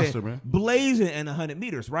blazing, monster, man. blazing in 100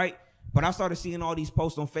 meters, right? But I started seeing all these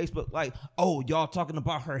posts on Facebook like, oh, y'all talking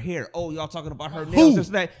about her hair. Oh, y'all talking about her nails, this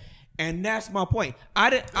and that. And that's my point.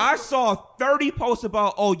 I saw 30 posts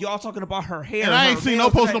about, oh, y'all talking about her hair. And I ain't seen no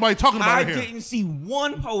post nobody talking about her hair. I didn't see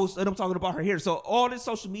one post of them talking about her hair. So all this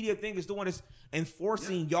social media thing is doing is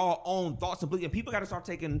enforcing y'all own thoughts and beliefs. And people got to start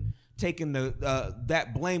taking the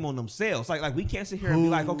that blame on themselves. Like we can't sit here and be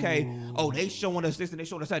like, okay, oh, they showing us this and they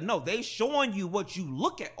showing us that. No, they showing you what you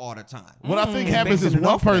look at all the time. What I think happens is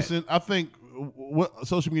one person, I think what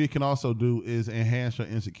social media can also do is enhance your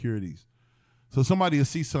insecurities. So somebody will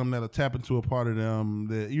see something that'll tap into a part of them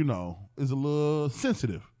that, is a little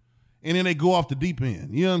sensitive. And then they go off the deep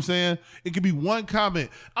end. You know what I'm saying? It could be one comment.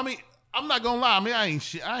 I mean, I'm not going to lie. I mean, I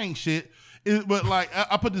ain't shit. But like,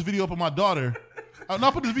 I put this video up on my daughter. I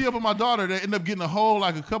put this video up on my daughter that ended up getting a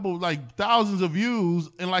couple thousands of views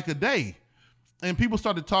in like a day. And people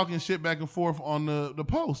started talking shit back and forth on the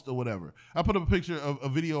post or whatever. I put up a picture of a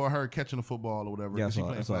video of her catching a football or whatever. Yeah, she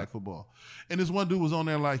playing flag football. And this one dude was on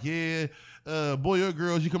there like, boy or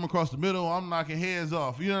girls, you come across the middle, I'm knocking heads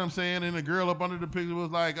off. You know what I'm saying? And the girl up under the picture was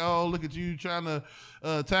like, oh, look at you trying to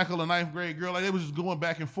tackle a 9th grade girl. Like, they was just going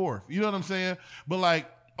back and forth. You know what I'm saying? But like,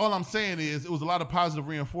 all I'm saying is it was a lot of positive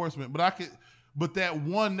reinforcement. But that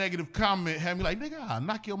one negative comment had me like, nigga, I'll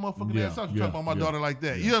knock your motherfucking ass out. You talking about my daughter like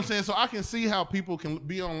that. You know what I'm saying? So I can see how people can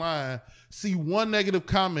be online, see one negative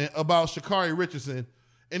comment about Sha'Carri Richardson,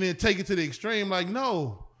 and then take it to the extreme. Like,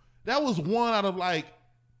 no, that was one out of like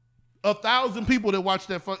 1,000 people that watched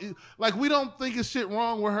that. Like, we don't think it's shit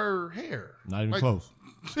wrong with her hair. Not even close.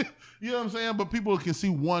 You know what I'm saying? But people can see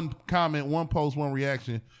one comment, one post, one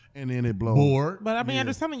reaction, and then it blows. Bored. But I mean, I'm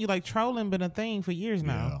just telling you, like, trolling been a thing for years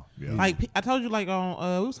now. Yeah. Like, I told you, like,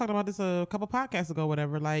 on we was talking about this a couple podcasts ago,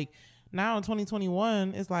 whatever. Like, now in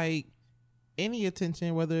 2021, it's like any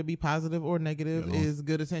attention, whether it be positive or negative, is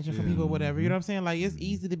good attention for people, whatever. You know what I'm saying? Like, it's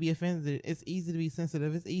easy to be offended. It's easy to be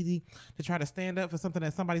sensitive. It's easy to try to stand up for something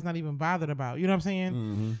that somebody's not even bothered about. You know what I'm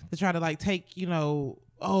saying? To try to like take,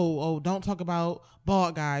 oh, don't talk about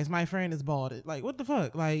bald guys. My friend is bald. Like, what the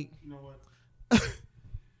fuck? Like, you know what?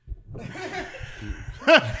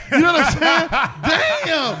 You know what I'm saying?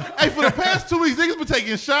 Damn. Hey, for the past 2 weeks, niggas been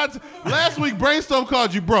taking shots. Last week, Brainstorm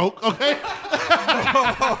called you broke, okay? No,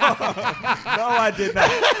 I did not.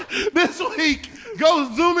 This week, go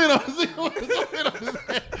zoom in on his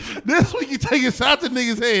head. This week, you taking shots at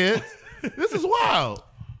niggas' heads. This is wild.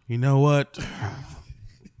 You know what?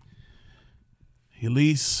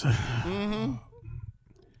 Elise,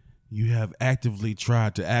 you have actively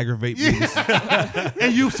tried to aggravate me.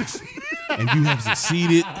 And you've succeeded. And you have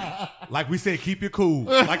succeeded. Like we said, keep it cool.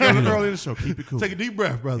 Like earlier in the show, keep it cool. Take a deep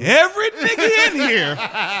breath, brother. Every nigga in here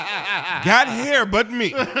got hair but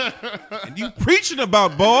me. And you preaching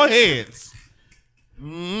about bald heads.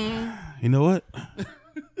 You know what?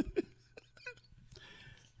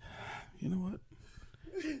 You know what?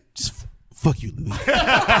 Just fuck you, Louis.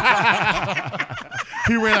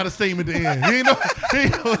 He ran out of statement at the end.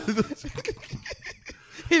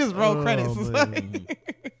 he just rolled credits.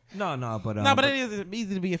 No, but but it is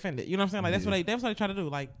easy to be offended. You know what I'm saying? Like, that's what they try to do,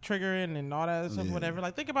 like triggering and all that stuff, whatever.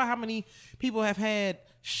 Like, think about how many people have had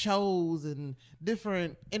shows and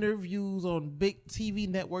different interviews on big TV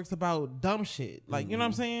networks about dumb shit. Like, you know what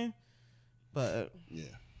I'm saying? But yeah.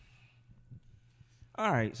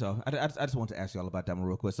 All right, so I just want to ask y'all about that one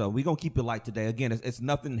real quick. So we're going to keep it light today. Again, it's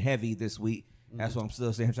nothing heavy this week. That's what I'm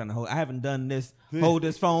still saying. I'm trying to hold. I haven't done this, hold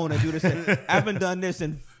this phone and do this. I haven't done this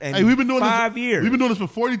in we've been doing 5 years. We've been doing this for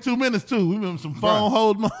 42 minutes, too. We've been some phone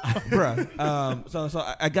hold. Bruh.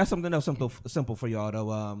 So I got something else simple for y'all,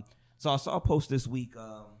 though. So I saw a post this week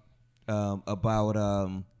about,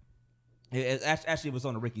 it was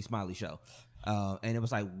on the Ricky Smiley show. And it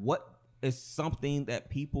was like, what is something that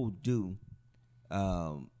people do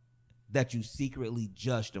that you secretly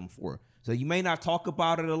judge them for? So you may not talk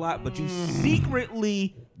about it a lot, but you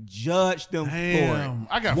secretly judge them for it.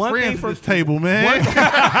 I got One thing friends for at this table, man.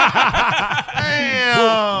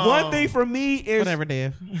 Damn. One thing for me is Whatever,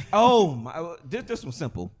 Dev. Oh, my, this was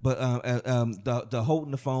simple, but the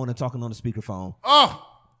holding the phone and talking on the speakerphone. Oh,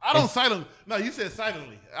 I don't silently. No, you said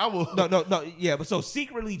silently. I will. No. Yeah, but so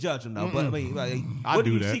secretly judge them though. But I mean, I what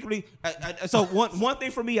do you that. Secretly. So one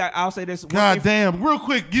thing for me, I'll say this. God damn! Real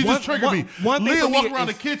quick, you just triggered me. One thing Leah for me walk around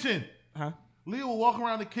the is- kitchen. Huh? Leah will walk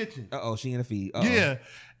around the kitchen. Oh, she in the feed. Uh-oh. Yeah,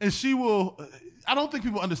 and she will. I don't think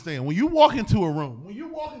people understand when you walk into a room.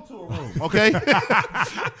 Okay.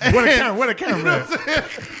 Where the camera at?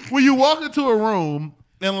 When you walk into a room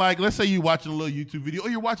and like, let's say you're watching a little YouTube video or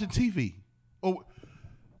you're watching TV, or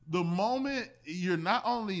the moment you're not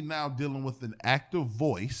only now dealing with an active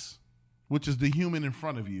voice, which is the human in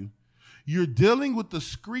front of you, you're dealing with the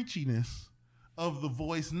screechiness of the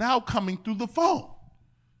voice now coming through the phone.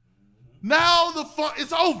 Now the phone,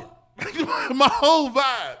 it's over. My whole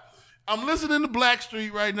vibe. I'm listening to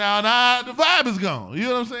Blackstreet right now, and the vibe is gone. You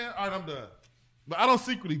know what I'm saying? All right, I'm done. But I don't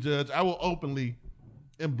secretly judge. I will openly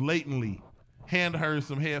and blatantly hand her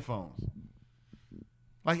some headphones.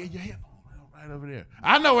 Like, hey, your headphones right over there.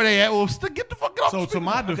 I know where they at. Well, get the fuck off. So to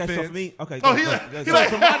my Okay, defense, so for me, okay. Oh, go, he go, like- go, he go. like-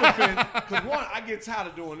 to my defense, because one, I get tired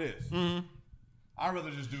of doing this. I'd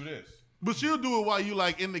rather just do this. But she'll do it while you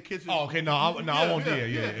like in the kitchen. Oh, okay. No, I won't. Yeah,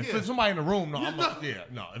 Yeah. If it's somebody in the room, no, I'm not. Yeah,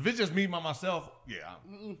 no. If it's just me by myself,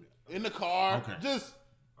 In the car. Okay. Just,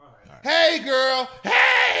 hey, girl.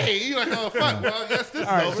 Hey. You're like, oh, fuck. Well, I guess this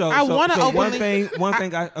All right, is so, over. I wanna so openly- one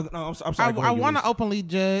thing I no, I'm sorry. I go ahead, want to Ulysses. openly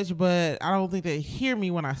judge, but I don't think they hear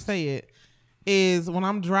me when I say it. Is when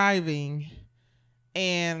I'm driving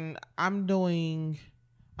and I'm doing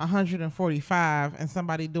 145 and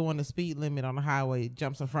somebody doing the speed limit on the highway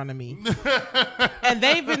jumps in front of me. And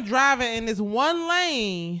they've been driving in this one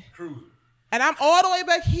lane. And I'm all the way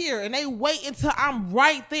back here and they wait until I'm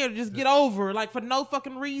right there to just get over, like for no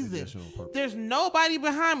fucking reason. There's nobody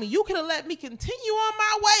behind me. You could have let me continue on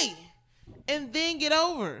my way and then get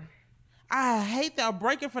over. I hate that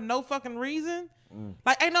breaking for no fucking reason.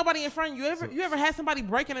 Like ain't nobody in front of you. You ever had somebody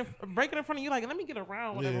breaking in front of you? Like, let me get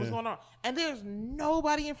around. Whatever, what's going on? And there's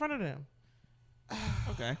nobody in front of them.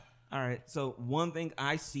 Okay. All right. So one thing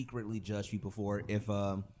I secretly judge people for, if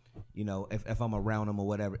I'm around them or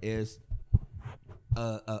whatever, is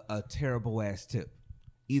a terrible ass tip,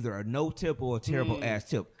 either a no tip or a terrible ass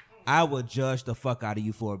tip. I would judge the fuck out of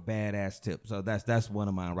you for a bad ass tip. So that's one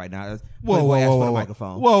of mine right now. That's Playboy ass for the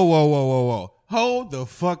microphone. Whoa. Hold the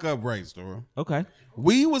fuck up, Brainstorm. Okay.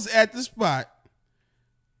 We was at the spot,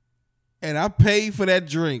 and I paid for that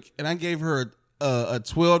drink, and I gave her a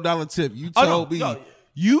 $12 tip. You told me.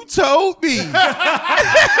 You told me.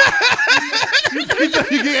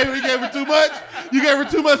 You gave her too much? You gave her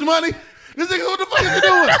too much money? This nigga, what the fuck is he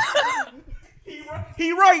doing?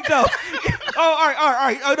 He right though. Oh, all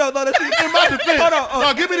right. Oh no, that's In my defense. Hold on.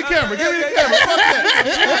 No, give me the camera. Give me the camera. Fuck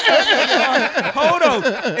that. Hold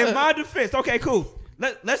on. In my defense, okay, cool.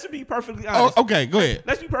 Let's be perfectly honest. Okay, go ahead.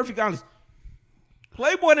 Let's be perfectly honest.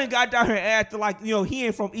 Playboy done got down here acting like, he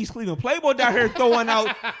ain't from East Cleveland. Playboy down here throwing out.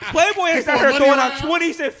 Playboy is down here throwing out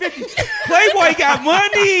 20s and 50s. Playboy got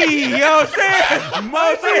money. You know what I'm saying?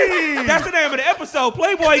 Money. That's the name of the episode.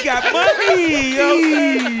 Playboy got money. You know what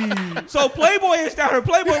I'm saying? So Playboy is down here.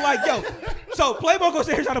 Playboy like, yo. So Playboy goes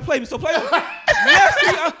in here trying to play me. So Playboy,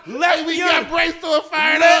 let's be honest. Brainstorm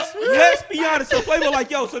fired up. Let's be honest. So Playboy like,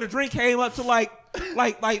 yo. So the drink came up to like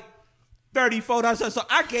 $34. So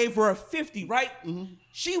I gave her a 50, right? Mm-hmm.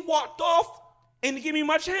 She walked off and to give me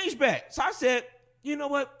my change back. So I said, you know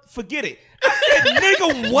what? Forget it. I said,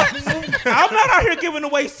 nigga, what? I'm not out here giving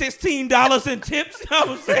away $16 in tips. You know what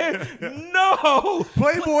I'm saying? No.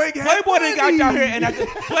 Playboy done got down here and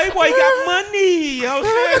Playboy got money. You know what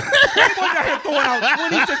I'm saying? Playboy got here throwing out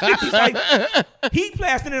 20s and 50s. Like, he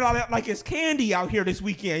blasting it all out like it's candy out here this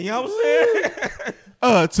weekend. You know what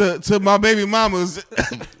I'm saying? To my baby mamas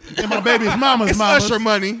And my baby's mama's it's mama. Usher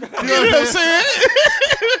money. You know what I'm saying?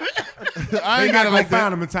 I ain't got got to it like that.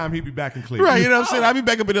 find him in time. He'd be back in Cleveland. Right, you know what I'm saying? I'll be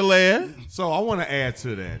back up in the lab. So I want to add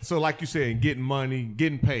to that. So like you said, getting money,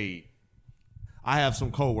 getting paid. I have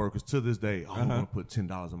some coworkers to this day. I'm going to put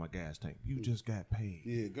 $10 in my gas tank. You just got paid.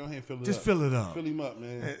 Yeah, go ahead and fill it Just up. fill it up. Fill him up,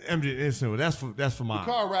 man. It's simple. That's for my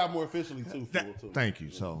The car ride more efficiently, too. Thank you.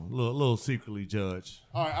 So little secretly judge.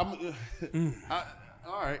 All right.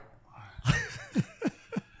 All right.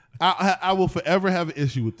 I will forever have an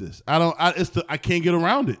issue with this. I can't get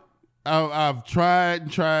around it. I've tried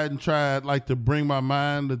like to bring my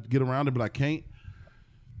mind to get around it, but I can't.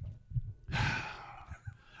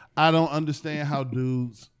 I don't understand how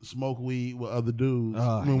dudes smoke weed with other dudes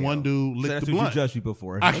when one dude So licked that's the what blunt. you judged me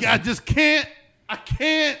before. I just can't. I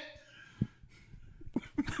can't.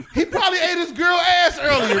 He probably ate his girl ass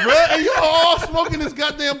earlier, bro. And y'all all smoking this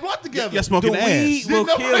goddamn blunt together. You're smoking The ass. weed will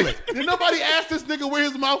kill it. Did nobody ask this nigga where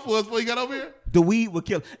his mouth was before he got over here? The weed will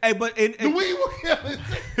kill. Hey, but The weed will kill it.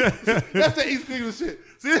 That's the East Cleveland shit.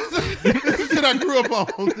 See, this is shit I grew up on.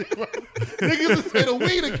 Niggas just say the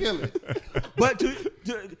weed will kill it. But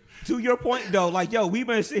to your point though, like yo, we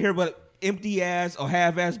been sitting here but empty ass or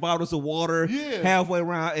half ass bottles of water halfway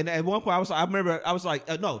around. And at one point I was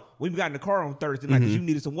like, no, we got in the car on Thursday night because you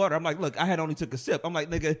needed some water. I'm like, look, I had only took a sip. I'm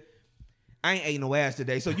like, nigga, I ain't ate no ass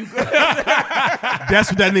today. So you That's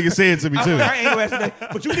what that nigga said to me too. I ain't no ass today.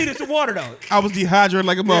 But you needed some water though. I was dehydrated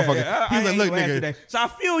like a motherfucker. Yeah, He was like, ain't look, no ass nigga, today. So I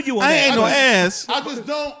feel you on I that. ain't no ass. I just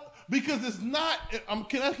don't, because it's not,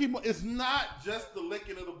 it's not just the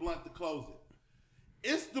licking of the blunt to close it.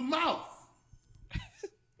 It's the mouth.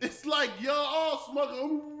 It's like y'all all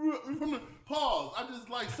smoking from the pause. I just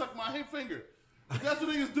like suck my finger. That's what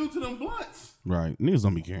niggas do to them blunts. Right. Niggas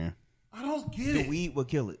don't be caring. I don't get The it. weed will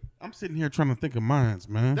kill it. I'm sitting here trying to think of mines,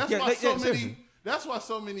 man. That's Yeah, why seriously. That's why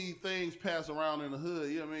so many things pass around in the hood.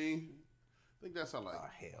 You know what I mean? I think that's how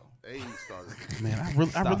Hell. AIDS started. Man,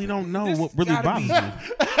 I really don't know This what really gotta bothers be- me.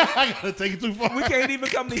 I gotta take it too far. We can't even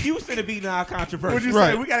come to Houston to be non-controversial. What you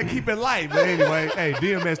Right. say? We gotta keep it light. But anyway, hey,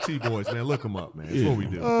 DMST boys, man, look them up, man. That's what we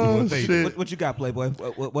do. Oh, They- shit. What you got, Playboy?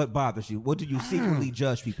 What bothers you? What do you secretly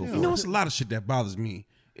judge people for? You know, it's a lot of shit that bothers me.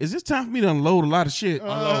 Is this time for me to unload a lot of shit?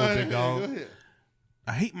 Unload, big dog. Go ahead.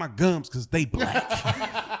 I hate my gums because they black.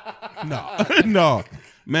 no,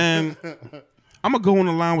 man. I'm gonna go on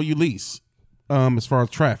the line with you, least. As far as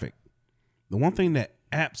traffic, the one thing that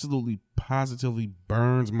absolutely positively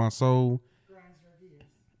burns my soul,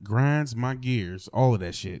 grinds my gears, all of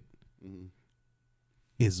that shit,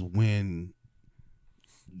 is when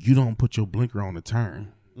you don't put your blinker on the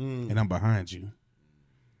turn and I'm behind you.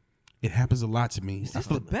 It happens a lot to me. That's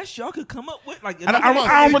the best y'all could come up with. Like,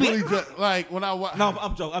 I don't really. Like when I watch. No,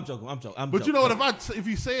 I'm joking. But you know what? If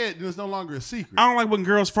you say it, then it's no longer a secret. I don't like when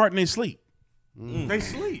girls fart and they sleep. They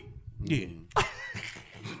sleep. Yeah.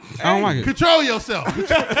 I don't like it. Control yourself.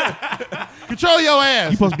 Control your ass.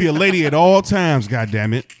 You supposed to be a lady at all times,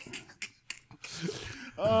 goddammit.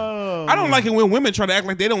 I don't like it when women try to act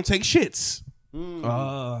like they don't take shits.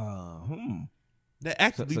 That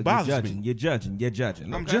actively So bothers me. You're judging.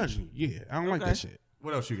 I'm Okay. judging. Yeah, I don't like Okay. that shit.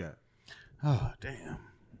 What else you got? Oh damn.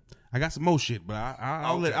 I got some more shit, but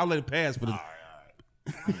I'll let it pass for the.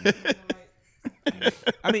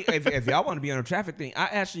 I mean, if y'all want to be on a traffic thing, I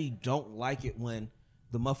actually don't like it when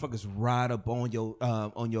the motherfuckers ride up on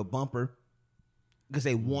your bumper because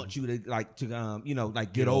they want you to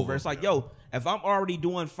get over. It's like, yo, if I'm already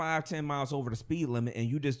doing 5-10 miles over the speed limit and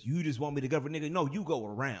you just want me to go for nigga, no, you go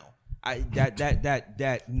around.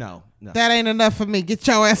 No. That ain't enough for me. Get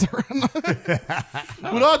your ass around.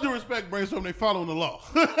 With all due respect, brainstorm, they following the law.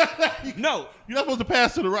 No. You're not supposed to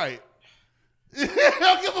pass to the right. Don't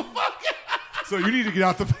give a fuck. So you need to get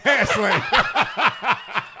out the fast lane.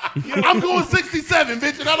 I'm going 67,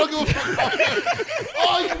 bitch, and I don't give a fuck about that.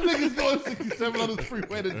 All you niggas going 67 on this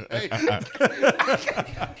freeway today.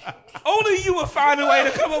 Only you will find a way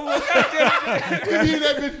to come up with goddamn. You need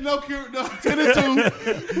that bitch no 10 and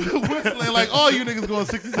 2 whistling like all you niggas going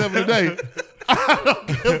 67 today. I don't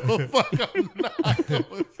give a fuck. I'm not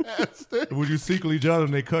going faster. Would you secretly judge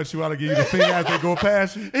them? They cut you out and give you the thing as they go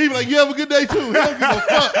past you? He be like, you have a good day too. He don't give a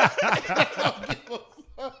fuck.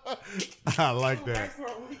 I like that.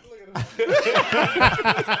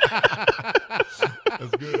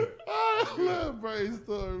 That's good. I love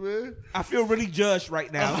brainstorm, man. I feel really judged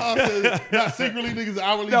right now. Not secretly niggas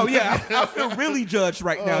hourly. No, yeah, I feel really judged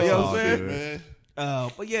right now. You know what I'm saying?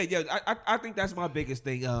 Man. But yeah, I think that's my biggest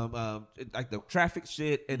thing. Like the traffic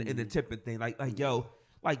shit and the tipping thing. Like yo,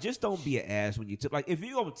 like just don't be an ass when you tip. Like if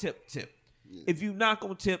you gonna tip. If you not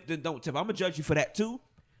gonna tip, then don't tip. I'm gonna judge you for that too.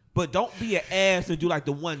 But don't be an ass and do like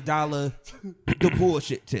the $1 the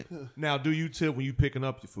bullshit tip. Now, do you tip when you picking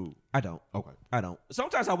up your food? I don't. Okay. I don't.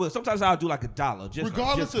 Sometimes I will. Sometimes I'll do like $1. Just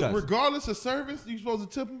Regardless just of 'cause. regardless of service, you supposed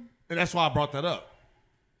to tip them. And that's why I brought that up.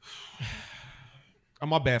 I'm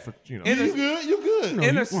my bad for, you know. In a- You good? You good?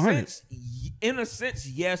 in a 100. sense,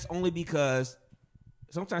 yes, only because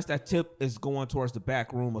sometimes that tip is going towards the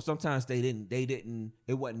back room, or sometimes they didn't.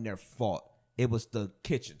 It wasn't their fault. It was the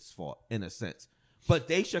kitchen's fault in a sense. But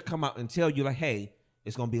they should come out and tell you like, hey,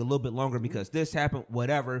 it's gonna be a little bit longer because this happened,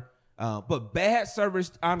 whatever. But bad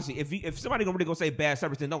service, honestly, if somebody really gonna say bad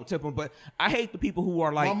service, then don't tip them. But I hate the people who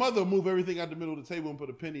are like, my mother will move everything out the middle of the table and put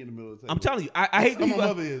a penny in the middle of the table. I'm telling you, I hate the That's people.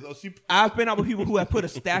 how my mother is. I've been out with people who have put a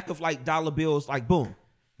stack of like dollar bills, like boom,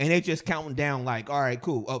 and they just counting down, like, all right,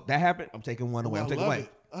 cool. Oh, that happened. I'm taking one away. I'm taking away.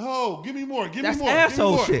 It. Oh, give me more. Give That's me more.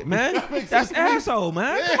 asshole give me more. shit, man. That That's asshole,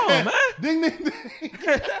 man. Yeah. Come on, man. Ding, ding, ding.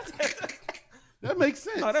 That makes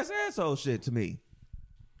sense. No, that's asshole shit to me.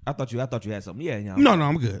 I thought you had something. Yeah, No,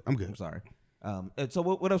 I'm good. I'm good. I'm sorry. So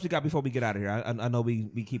what else we got before we get out of here? I know we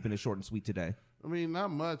keeping it short and sweet today. I mean, not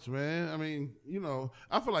much, man. I mean,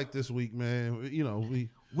 I feel like this week, man,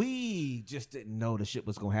 we just didn't know the shit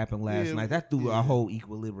was gonna happen last night. That threw our whole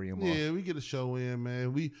equilibrium off. Yeah, we get a show in,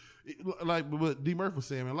 man. Like what D. Murph was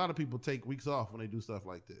saying, man, a lot of people take weeks off when they do stuff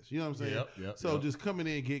like this. You know what I'm saying? Yep, so just coming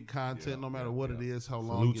in and getting content, no matter what it is, how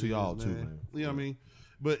long Salute it to is, y'all, man. too, man. You know what I mean?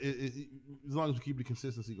 But as long as we keep the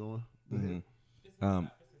consistency going.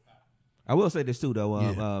 I will say this too,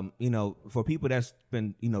 though. For people that's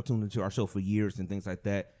been tuned into our show for years and things like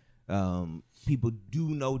that, people do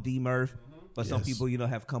know D. Murph, but some people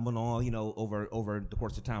have come on over the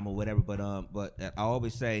course of time or whatever. But I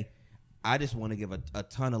always say, I just want to give a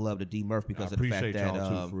ton of love to D. Murph because of the fact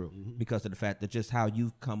that because of the fact that just how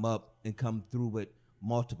you've come up and come through with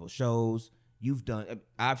multiple shows.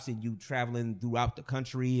 I've seen you traveling throughout the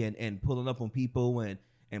country and pulling up on people and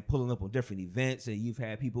pulling up on different events, and you've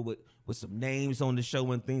had people with some names on the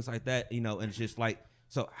show and things like that, and it's just like,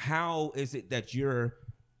 so how is it that you're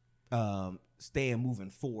staying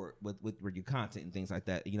moving forward with your content and things like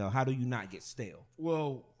that? How do you not get stale?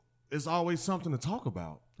 Well, it's always something to talk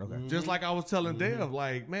about. Okay. Just like I was telling Dev,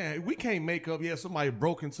 like, man, we can't make up. Yeah, somebody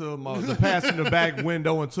broke into the passenger back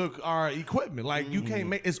window and took our equipment. Like, you can't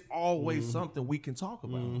make. It's always something we can talk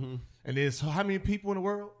about. And there's how many people in the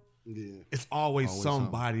world? Yeah. It's always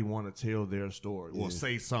somebody want to tell their story or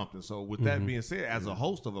say something. So with that being said, as a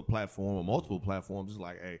host of a platform or multiple platforms, it's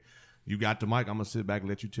like, hey, you got the mic. I'm gonna sit back and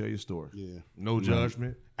let you tell your story. Yeah. No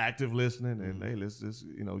judgment, active listening, and hey, let's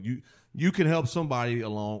you can help somebody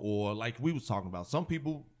along, or like we was talking about. Some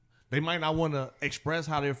people, they might not want to express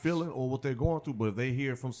how they're feeling or what they're going through, but if they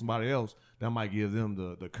hear it from somebody else, that might give them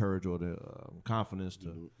the courage or the confidence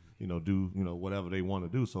to do whatever they want to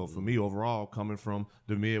do. So for me, overall, coming from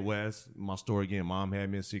the Midwest, my story again, mom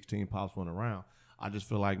had me at 16, pops went around. I just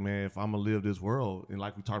feel like, man, if I'm gonna live this world, and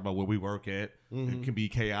like we talked about where we work at, it can be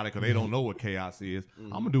chaotic because they don't know what chaos is. I'm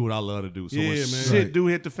gonna do what I love to do. So when shit do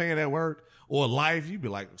hit the fan at work or life, you be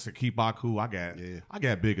like, so keep our cool. I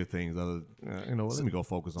got bigger things. Let me go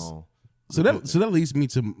focus on. So that leads me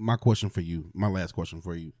to my question for you. My last question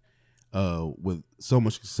for you. With so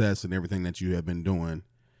much success and everything that you have been doing,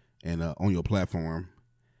 and on your platform,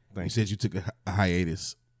 you said you took a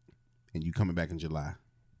hiatus, and you coming back in July.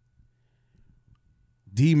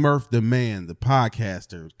 D. Murph, the man, the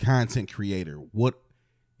podcaster, content creator. What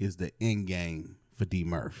is the end game for D.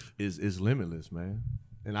 Murph? Is limitless, man.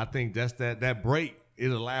 And I think that's that break.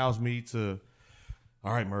 It allows me to,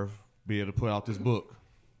 all right, Murph, be able to put out this book.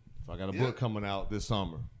 So I got a book coming out this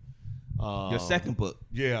summer. Your second book.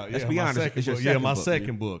 Yeah. Let's be honest. It's your book. second my book.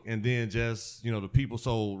 second book. And then just, the people.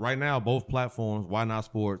 So right now, both platforms, Why Not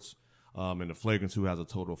Sports and The Flagrant 2 has a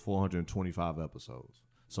total of 425 episodes.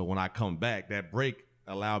 So when I come back, that break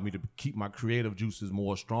allowed me to keep my creative juices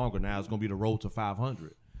more stronger. Now it's going to be the road to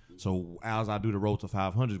 500. So as I do the road to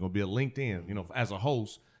 500, it's going to be a LinkedIn, as a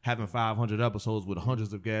host, having 500 episodes with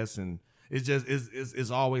hundreds of guests. And it's just,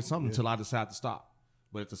 it's always something until I decide to stop.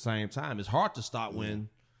 But at the same time, it's hard to stop when,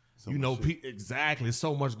 exactly, there's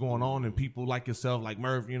so much going on, and people like yourself, like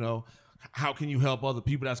Murph, how can you help other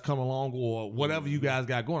people that's come along or whatever you guys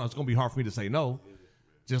got going on? It's going to be hard for me to say no.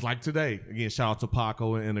 Just like today, again, shout out to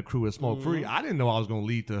Paco and the crew at Smoke Free. I didn't know I was going to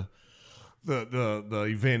lead the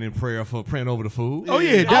event in prayer for praying over the food. Oh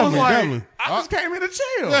yeah, definitely. I just came in to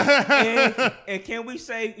chill. and can we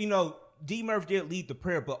say, D. Murph did lead the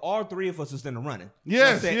prayer, but all three of us was in the running.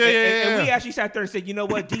 Yes, And we actually sat there and said, you know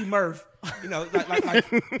what, D. Murph, like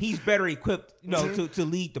he's better equipped, to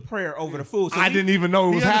lead the prayer over the food. So I didn't even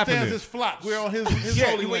know it was he happening. understands his flock. We're on his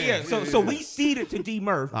holy land. So we ceded to D.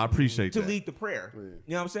 Murph. I appreciate to that. lead the prayer. You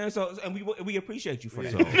know what I'm saying? So and we appreciate you for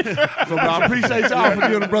that. So I appreciate y'all for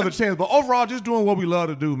giving the brother a chance. But overall, just doing what we love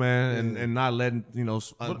to do, man, and not letting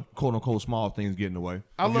quote unquote small things get in the way.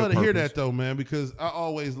 I love to hear that though, man, because I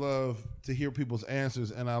always love to hear people's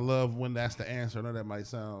answers, and I love when that's the answer. I know that might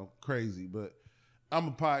sound crazy, but I'm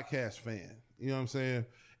a podcast fan. You know what I'm saying?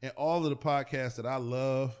 And all of the podcasts that I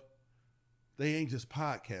love, they ain't just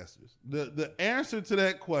podcasters. The answer to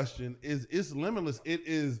that question is it's limitless. It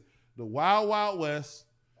is the Wild Wild West.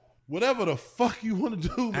 Whatever the fuck you want to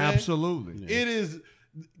do, man. Absolutely. It is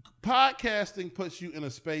podcasting puts you in a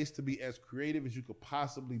space to be as creative as you could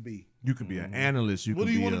possibly be. You could be an analyst. You What could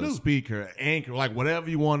do you be wanna a do? speaker, anchor, like whatever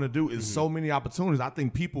you want to do. It's so many opportunities. I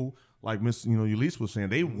think people, like Miss, Ulysses was saying,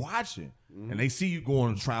 they watching and they see you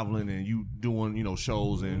going traveling and you doing,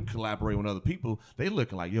 shows and collaborating with other people. They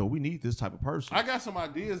looking like, yo, we need this type of person. I got some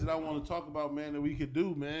ideas that I want to talk about, man, that we could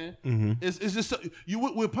do, man. It's just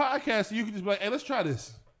with podcasting, you can just be like, hey, let's try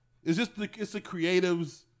this. It's just it's the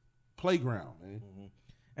creatives' playground, man.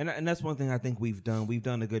 And that's one thing I think we've done. We've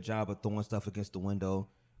done a good job of throwing stuff against the window,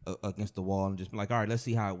 against the wall, and just be like, all right, let's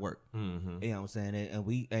see how it works. You know what I'm saying?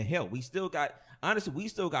 And hell, we still got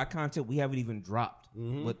content we haven't even dropped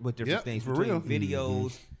with different things for between real.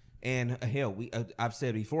 videos and hell, I've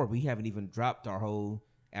said before, we haven't even dropped our whole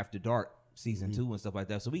After Dark season 2 and stuff like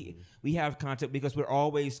that. So we have content because we're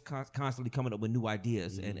always constantly coming up with new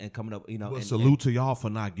ideas and coming up, But and salute to y'all for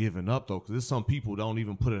not giving up though, because there's some people don't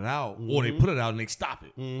even put it out, or they put it out and they stop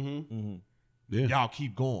it. Yeah. Y'all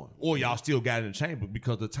keep going, or y'all still got it in the chamber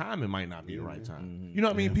because the timing might not be the right time. You know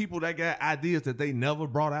what I mean? People that got ideas that they never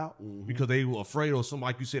brought out because they were afraid of something,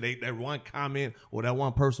 like you said, that one comment or that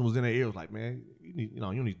one person was in their ear was like, man,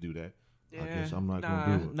 you need to do that. I guess I'm not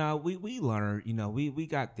gonna do it. No, we learned, we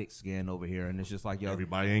got thick skin over here, and it's just like, yo,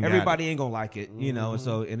 Everybody ain't gonna like it, and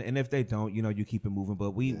so and if they don't, you keep it moving.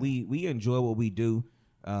 But we enjoy what we do.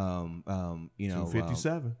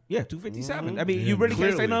 257. 257. I mean, you really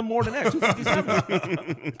can't say nothing more than that.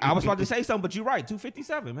 257. I was about to say something, but you're right.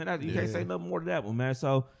 257, man. You can't say nothing more than that one, man.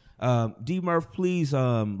 So, D Murph, please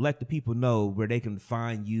let the people know where they can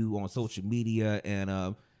find you on social media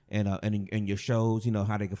and your shows.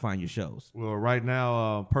 How they can find your shows. Well, right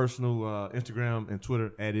now, personal Instagram and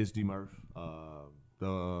Twitter @isdmurph.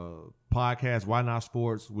 The podcast Why Not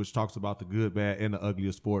Sports, which talks about the good, bad, and the ugly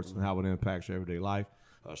of sports and how it impacts your everyday life.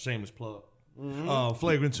 Shameless plug.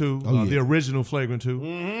 Flagrant 2, the original Flagrant 2.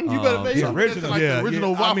 You better make it original. like the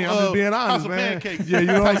original. I mean, I'm just being honest, House of man. Pancakes. Yeah, you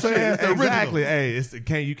know what I'm type shit. saying? It's the original. Exactly.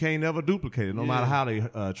 Hey, you can't never duplicate it, no matter how they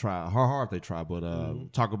try, how hard they try.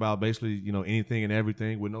 But talk about basically, anything and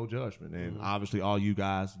everything with no judgment. And obviously, all you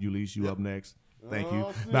guys, Ulysses, you up next. Thank you.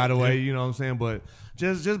 By the way, you know what I'm saying? But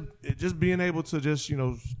just being able to just,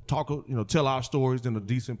 talk, tell our stories in a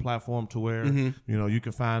decent platform to where, you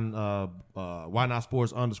can find Why Not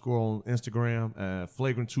Sports _ on Instagram,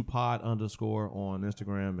 Flagrant 2 Pod _ on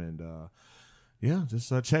Instagram. And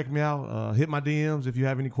just check me out. Hit my DMs if you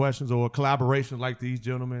have any questions or collaborations like these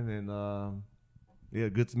gentlemen. And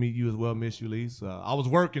good to meet you as well, Miss Ulysses. I was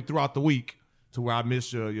working throughout the week to where I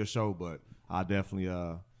missed your show, but I definitely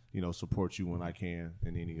support you when I can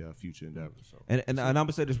in any future endeavors. So. And I'm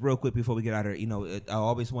gonna say this real quick before we get out of here. I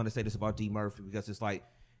always want to say this about D Murphy because it's like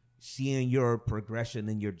seeing your progression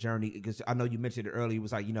in your journey. Because I know you mentioned it earlier. It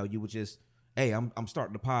was like you were just, hey, I'm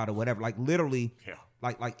starting the pod or whatever. Like literally,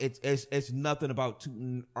 like it's nothing about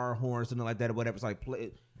tooting our horns and something like that or whatever. It's like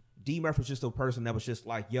D Murphy's just a person that was just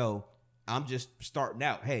like, yo, I'm just starting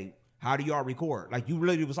out. Hey, how do y'all record? Like you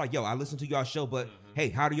really was like, yo, I listen to y'all show, but hey,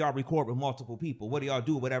 how do y'all record with multiple people? What do y'all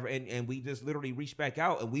do? Whatever. And we just literally reached back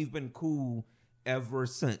out and we've been cool ever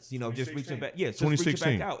since, just reaching back. Yeah, just reaching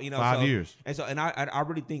 2016, back out, 5 years. And I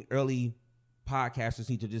really think early podcasters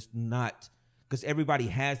need to just not, because everybody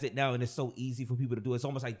has it now and it's so easy for people to do. It's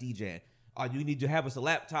almost like DJing. You need to have us a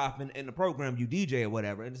laptop and the program you DJ or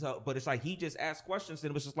whatever. And so, but it's like he just asked questions and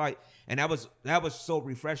it was just like, and that was so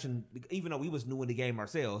refreshing, even though we was new in the game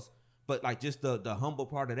ourselves. But like just the humble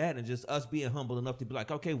part of that, and just us being humble enough to be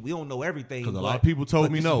like, okay, we don't know everything. Because a lot of people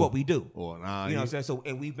told me this no. is what we do. Or nah, you know what I'm saying? So,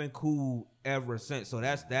 and we've been cool ever since. So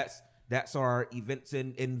that's our events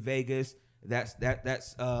in Vegas. That's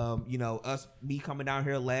us, me coming down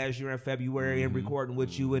here last year in February and recording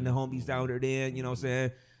with you and the homies down there then, you know what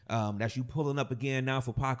I'm saying? That's you pulling up again now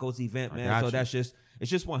for Paco's event, man. So it's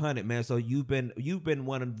just 100, man. So you've been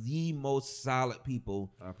one of the most solid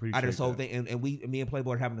people I appreciate out of this whole that. thing. And me and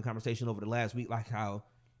Playboy are having a conversation over the last week, like how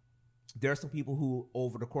there are some people who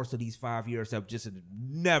over the course of these 5 years have just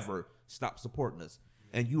never stopped supporting us.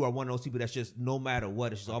 And you are one of those people that's just, no matter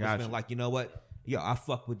what, it's just always been like, you know what? Yo, I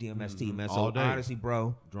fuck with DMST, man. So All day. honestly,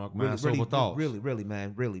 bro, Drunk man, sober thoughts. really,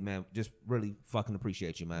 man, just really fucking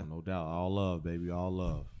appreciate you, man. No doubt. All love, baby. All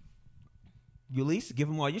love. Ulysses, give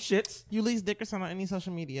them all your shits. Ulysses Dickerson on any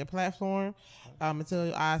social media platform.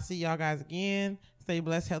 Until I see y'all guys again, stay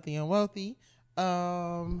blessed, healthy, and wealthy.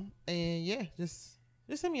 And yeah, just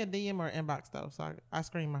send me a DM or inbox though, so I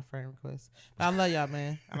screen my friend requests. But I love y'all,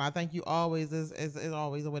 man, and I thank you always as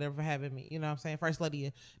always or whatever for having me. You know what I'm saying? First lady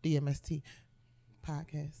of DMST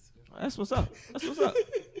podcast. That's what's up.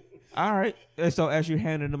 All right. And so as you're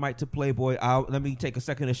handing the mic to Playboy, let me take a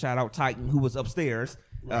second to shout out Titan, who was upstairs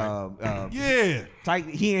Yeah. Tight,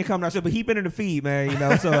 he ain't coming out here, but he been in the feed, man. You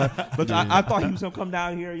know, so but I thought he was gonna come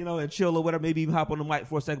down here, you know, and chill or whatever. Maybe even hop on the mic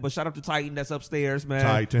for a second. But shout out to Titan that's upstairs, man.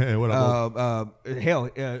 Titan, what up? Hell,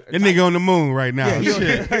 That nigga on the moon right now. yeah,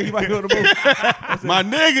 Shit. he might go to the moon. My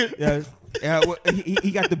nigga. Yeah.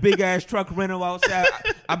 He got the big ass truck rental outside.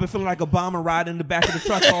 I've been feeling like Obama riding in the back of the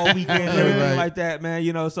truck all weekend, and everything like that, man.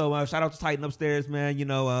 You know, so shout out to Titan upstairs, man. You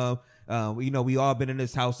know, we all been in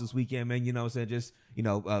this house this weekend, man. You know, so just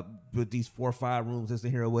with these 4 or 5 rooms that's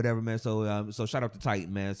in here or whatever, man. So shout out to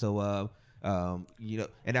Titan, man. So and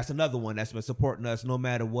that's another one that's been supporting us no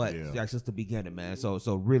matter what, since the beginning, man. So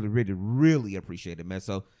really, really, really appreciate it, man.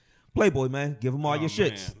 So. Playboy, man, give them all your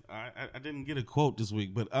shits. I didn't get a quote this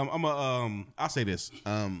week, but I'll say this.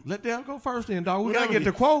 Let them go first, then, dog. We gotta get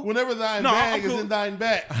the quote. Whenever thine bag is in thine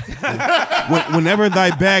back. Whenever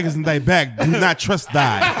thy bag is in thy back, do not trust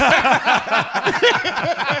thy.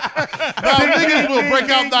 Now niggas will break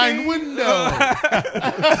out thine window.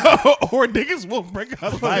 Or niggas will break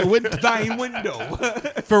out thy window. Thine window.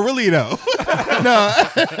 For really though. No.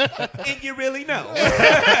 And you really know.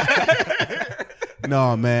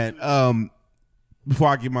 No, man. Before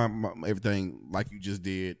I get my everything like you just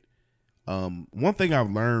did, one thing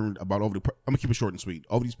I've learned about I'm gonna keep it short and sweet.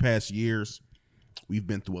 Over these past years, we've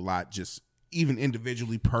been through a lot, just even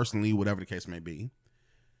individually, personally, whatever the case may be.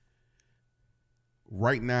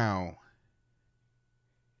 Right now,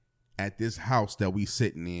 at this house that we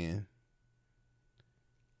sitting in,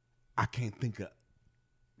 I can't think of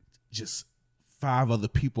just 5 other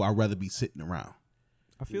people I'd rather be sitting around.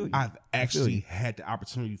 I feel you. I've actually had the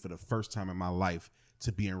opportunity for the first time in my life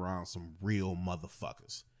to be around some real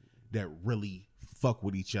motherfuckers that really fuck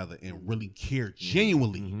with each other and really care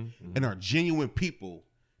genuinely and are genuine people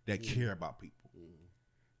that care about people.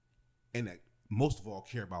 And that most of all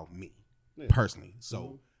care about me personally.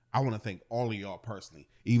 So I want to thank all of y'all personally,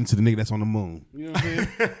 even to the nigga that's on the moon. You know what I'm saying?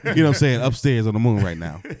 You know what I'm saying? Upstairs on the moon right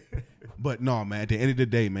now. But no, man, at the end of the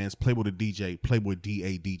day, man, it's Playboy the DJ, Playboy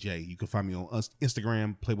DADJ. You can find me on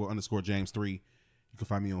Instagram, Playboy_James3. You can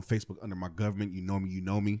find me on Facebook under my government. You know me, you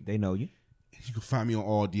know me. They know you. You can find me on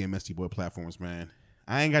all DMST Boy platforms, man.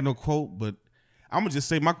 I ain't got no quote, but I'm gonna just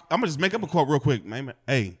say I'm gonna just make up a quote real quick, man.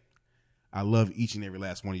 Hey, I love each and every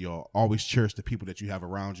last one of y'all. Always cherish the people that you have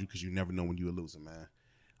around you because you never know when you're losing, man.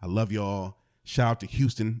 I love y'all. Shout out to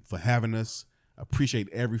Houston for having us. Appreciate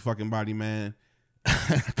every fucking body, man.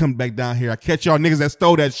 Come back down here. I catch y'all niggas that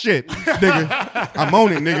stole that shit, nigga. I'm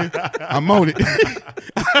on it, nigga. I'm on it.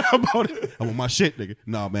 I'm on it. I'm on my shit, nigga.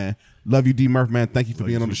 No, man. Love you, D Murph, man. Thank you for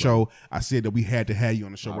being on the show. I said that we had to have you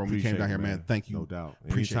on the show, bro. We came down here, man. Thank you. No doubt.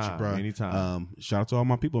 Appreciate you, bro. Anytime. Shout out to all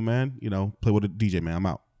my people, man. You know, play with the DJ, man. I'm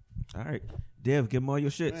out. All right. Dev, give them all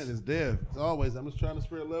your shits. Man, it's Dev. As always, I'm just trying to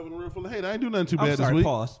spread love and a room full of hate. I ain't do nothing too I'm bad sorry, this week.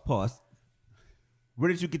 Pause. Where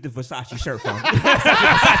did you get the Versace shirt from? Hold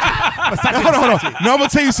on. No, I'm gonna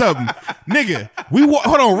tell you something, nigga.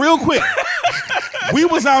 Hold on, real quick. We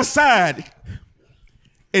was outside,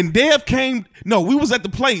 and Dev came. No, we was at the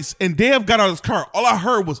place, and Dev got out of his car. All I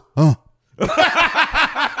heard was,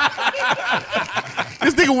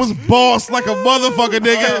 This nigga was boss like a motherfucker,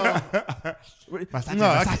 nigga.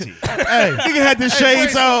 Hey, nigga had the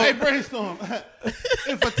shades on. Hey, brainstorm.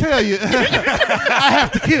 If I tell you, I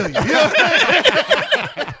have to kill you.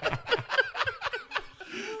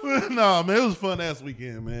 No, man, it was a fun ass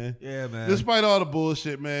weekend, man. Yeah, man. Despite all the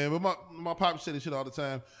bullshit, man. But my pop said this shit all the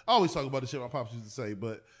time. I always talk about the shit my pops used to say,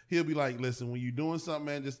 but he'll be like, listen, when you're doing something,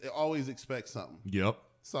 man, just always expect something. Yep.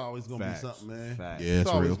 It's always gonna be something, man. Facts. Yeah, it's it's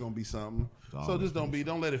always real. gonna be something. So just don't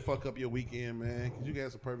let it fuck up your weekend, man. Cause you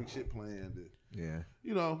got some perfect shit planned. Yeah.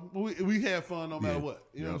 You know, we have fun no matter what.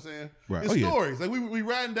 You know what I'm saying? Right. It's Oh, yeah. stories. Like we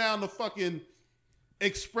riding down the fucking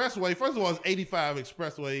expressway. First of all, it's 85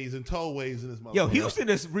 expressways and tollways in this motherfucker. Yo, Houston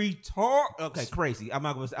is retard. Okay, crazy. I'm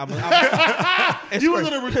not gonna. It's You was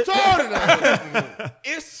crazy. gonna retard it.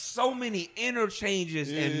 It's so many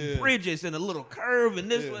interchanges and bridges and a little curve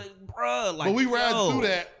and this way, bruh. Like, But we ride yo. through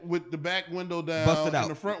that with the back window down Busted out.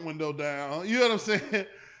 and the front window down. You know what I'm saying?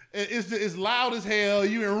 It's loud as hell.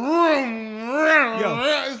 You in room.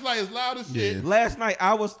 It's like it's loud as shit. Last night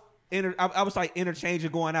I was like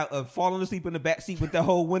interchanging going out, falling asleep in the back seat with the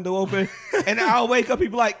whole window open, and I'll wake up,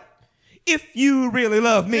 people like, if you really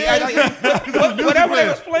love me, whatever they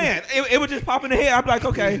was playing, it would just pop in the head. I'd be like,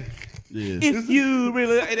 okay, If you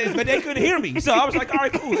really, but they couldn't hear me, so I was like, all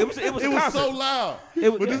right, cool. It was a It was concert. so loud. It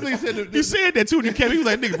was- But this nigga said You said that too, and you came. He was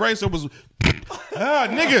like, "Nigga, brainstorm was,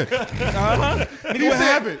 nigga." He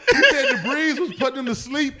said the breeze was putting him to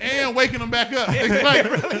sleep and waking him back up.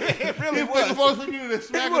 It really was.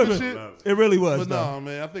 smacking the shit. It really was. But though. no,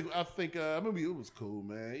 man, I think maybe it was cool,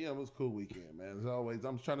 man. Yeah, it was a cool weekend, man. As always,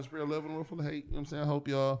 I'm trying to spread love in a world full of hate. You know what I'm saying? I hope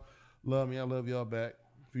y'all love me. I love y'all back.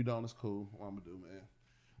 If you don't, it's cool. What I'm gonna do, man.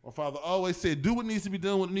 My father always said, do what needs to be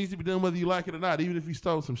done, what needs to be done, whether you like it or not, even if you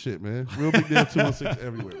stole some shit, man. Real big deal, 216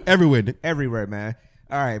 everywhere. Everywhere, nigga. Everywhere, man.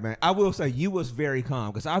 All right, man. I will say you was very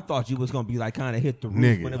calm because I thought you was gonna be like kind of hit the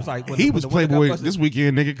roof when it was like when he the, was when the window got Playboy busted. this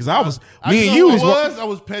weekend, nigga. Because I was, I me and know you who was. I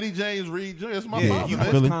was Petty James Reed Jr. That's my father, you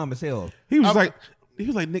man. was calm as hell. He was like,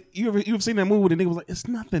 Nick, you ever seen that movie where the nigga was like, it's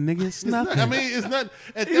nothing, nigga, it's nothing. I mean, it's not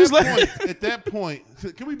at He was that like- point. At that point,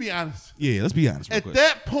 can we be honest? Yeah, let's be honest. Real At quick.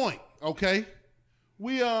 that point, okay,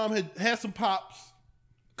 we had some pops.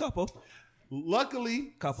 Couple.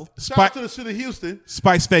 Luckily, Couple. shout out to the city of Houston.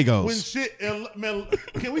 Spice Fagos. When shit, and man,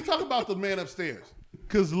 can we talk about the man upstairs?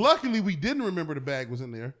 Because luckily we didn't remember the bag was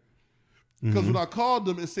in there. Because when I called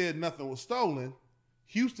them and said nothing was stolen,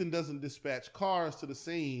 Houston doesn't dispatch cars to the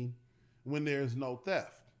scene when there's no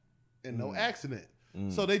theft and no accident.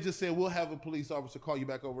 So they just said, we'll have a police officer call you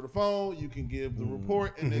back over the phone. You can give the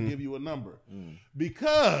report and they'll give you a number.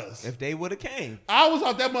 Because If they would have came, I was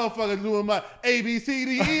out that motherfucker doing my A, B, C,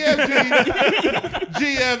 D, E, F, G,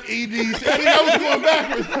 G, F, E, D, C. I mean, I was going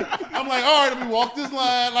backwards. I'm like, all right, let me walk this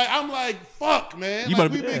line. Like, I'm like, fuck, man. You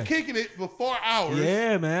Like, better we've been kicking it for 4 hours.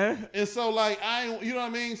 yeah, man. And so, like, you know what I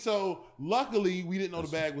mean? So, luckily, we didn't know the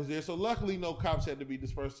bag was there. So, luckily, no cops had to be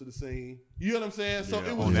dispersed to the scene. You know what I'm saying? So,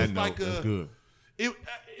 it was on that just note, like that's good. It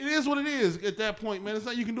is what it is at that point, man. It's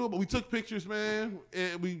not you can do it, but we took pictures, man.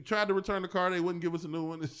 And we tried to return the car. They wouldn't give us a new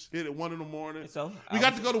one. It's shit at 1 a.m. So we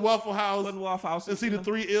got to go to Waffle House Wasn't Waffle House, and see the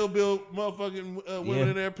 3 ill-built motherfucking women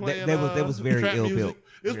in there playing. They was very trap ill-built. music.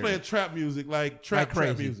 It was Very. playing trap music, like trap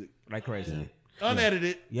music, Like crazy.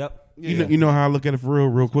 unedited. Yep. Yeah. You know how I look at it for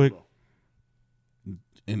real quick?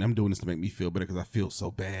 And I'm doing this to make me feel better because I feel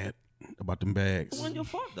so bad about them bags. It wasn't your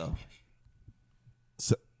fault though.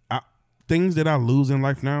 So, things that I lose in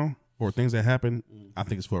life now, or things that happen, I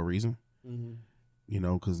think it's for a reason. You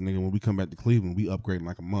know, because nigga, when we come back to Cleveland, we upgrading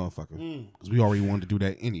like a motherfucker because we already wanted to do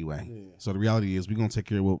that anyway. So the reality is, we gonna take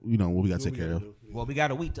care of what we got to take care of. Well, we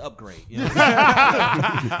got a week to upgrade. You know?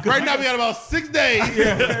 Right now we got about 6 days.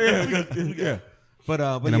 yeah. But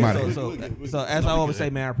And I'm yeah, outta so as I always say,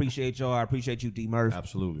 man, I appreciate y'all. I appreciate you, D Murph,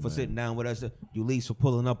 Absolutely, for man. sitting down with us. Ulysses for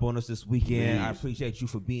pulling up on us this weekend. I appreciate you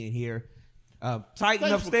for being here. Tighten Thanks for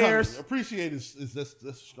coming. upstairs. Appreciate is that's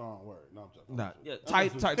a strong word. No, I'm joking.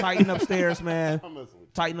 Nah, tighten upstairs, man. I'm messing with you.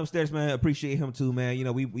 Tighten upstairs, man. Appreciate him too, man. You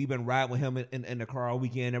know, we've been riding with him in the car all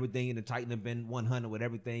weekend, everything, and the Titan have been 100 with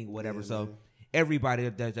everything, whatever. So everybody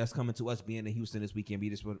that's coming to us being in Houston this weekend,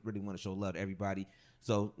 we just really want to show love to everybody.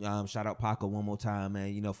 So shout out Paco one more time,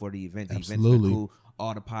 man. You know, for the event. The event's Absolutely. been cool.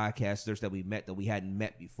 All the podcasters that we met that we hadn't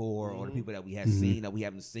met before, or the people that we had seen that we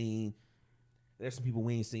haven't seen. There's some people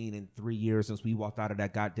we ain't seen in 3 years since we walked out of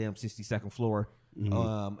that goddamn 62nd floor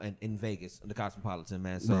in Vegas, in the Cosmopolitan,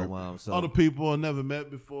 man. So, so All the people I never met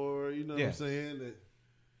before, you know what Yeah. I'm saying, that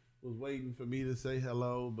was waiting for me to say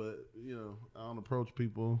hello, but, you know, I don't approach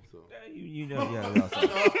people. So. you know, yeah. So.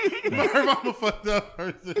 I'm a fucked up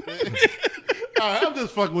person, man. All right, I'm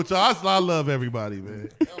just fucking with y'all. I love everybody, man.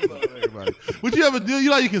 I love everybody. Would you ever do, you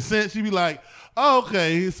know, you can sense, you be like, oh,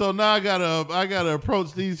 okay, so now I gotta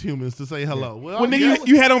approach these humans to say hello. Well, nigga,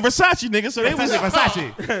 you had on Versace, nigga, so they was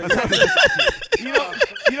Versace.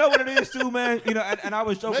 You know what it is too, man. You know, and I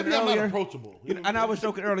was joking Maybe I'm not earlier. approachable. You know And I was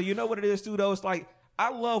joking earlier. You know what it is too, though. It's like I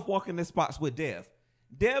love walking in spots with Dev.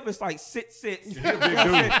 Dev is like sits. Dev is a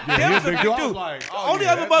big dude. Like, The only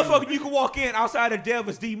other motherfucker you can walk in outside of Dev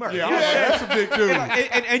is D Murphy. Yeah, that's a big dude.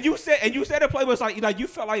 And you said the play was like, you know, you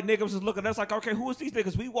felt like niggas was looking at us like, okay, who is these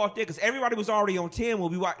niggas? We walked in because everybody was already on 10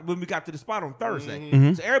 when we got to the spot on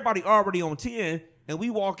Thursday. So everybody already on 10. And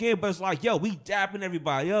we walk in, but it's like, yo, we dapping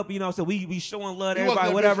everybody up, you know. So we showing love to You walk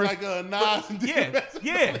everybody, that bitch whatever. like Nas and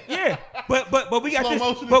Yeah. But we got Slow this.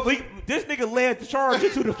 motion. But this nigga led the charge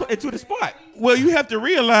into the spot. Well, you have to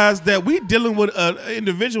realize that we dealing with an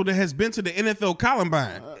individual that has been to the NFL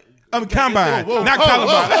Combine. Combine, not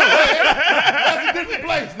Columbine. That's a different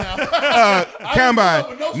place now.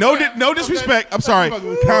 Combine. No Okay. disrespect. I'm sorry.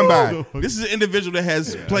 Combine. This is an individual that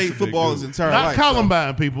has played football his entire Not life.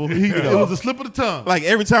 Columbine, people. It was a slip of the tongue. Like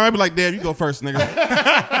every time I be like, damn, you go first, nigga.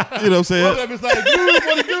 You know what I'm saying? It's like, dude,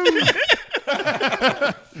 what it do?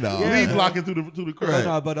 No, Yeah. Lead blocking through the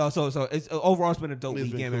crowd. But so it's overall it's been a dope It's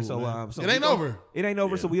been weekend, man. cool, man. So It we ain't don't- over. It ain't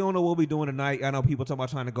over. So we don't know what we're doing tonight. I know people talking about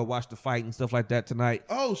trying to go watch the fight and stuff like that tonight.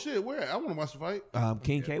 Oh shit, where? I want to watch the fight.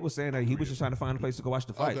 King K was saying that he was just trying to find a place to go watch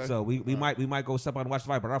the fight. Okay. So we might go step out and watch the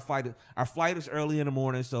fight. But our flight is early in the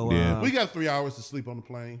morning. So Yeah. We got 3 hours to sleep on the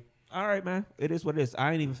plane. all right, man. It is what it is.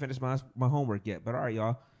 I ain't even finished my homework yet. But all right,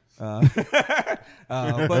 y'all.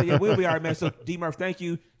 But yeah, we'll be all right, man. So D Murph, thank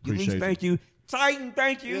you. Appreciate Elise, you. thank you. Titan,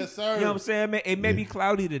 thank you. Yes, sir. You know what I'm saying, man? It may be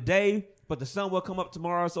cloudy today, but the sun will come up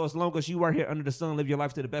tomorrow. So as long as you are here under the sun, live your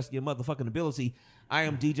life to the best of your motherfucking ability. I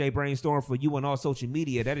am DJ Brainstorm for you on all social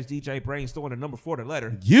media. That is DJ Brainstorm, the number 4, the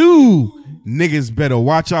letter. You niggas better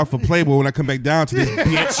watch out for Playboy when I come back down to this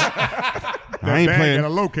bitch. I ain't playing. Got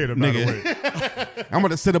a locator, by the way. Nigga. I'm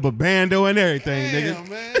about to set up a bando and everything, nigga. Damn,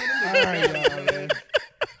 man. All right, y'all, man.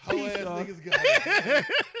 Whole ass y'all. niggas got it.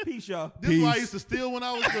 Peace, y'all. This is why I used to steal when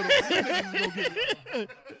I was little. Niggas was gonna get me.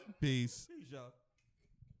 Peace.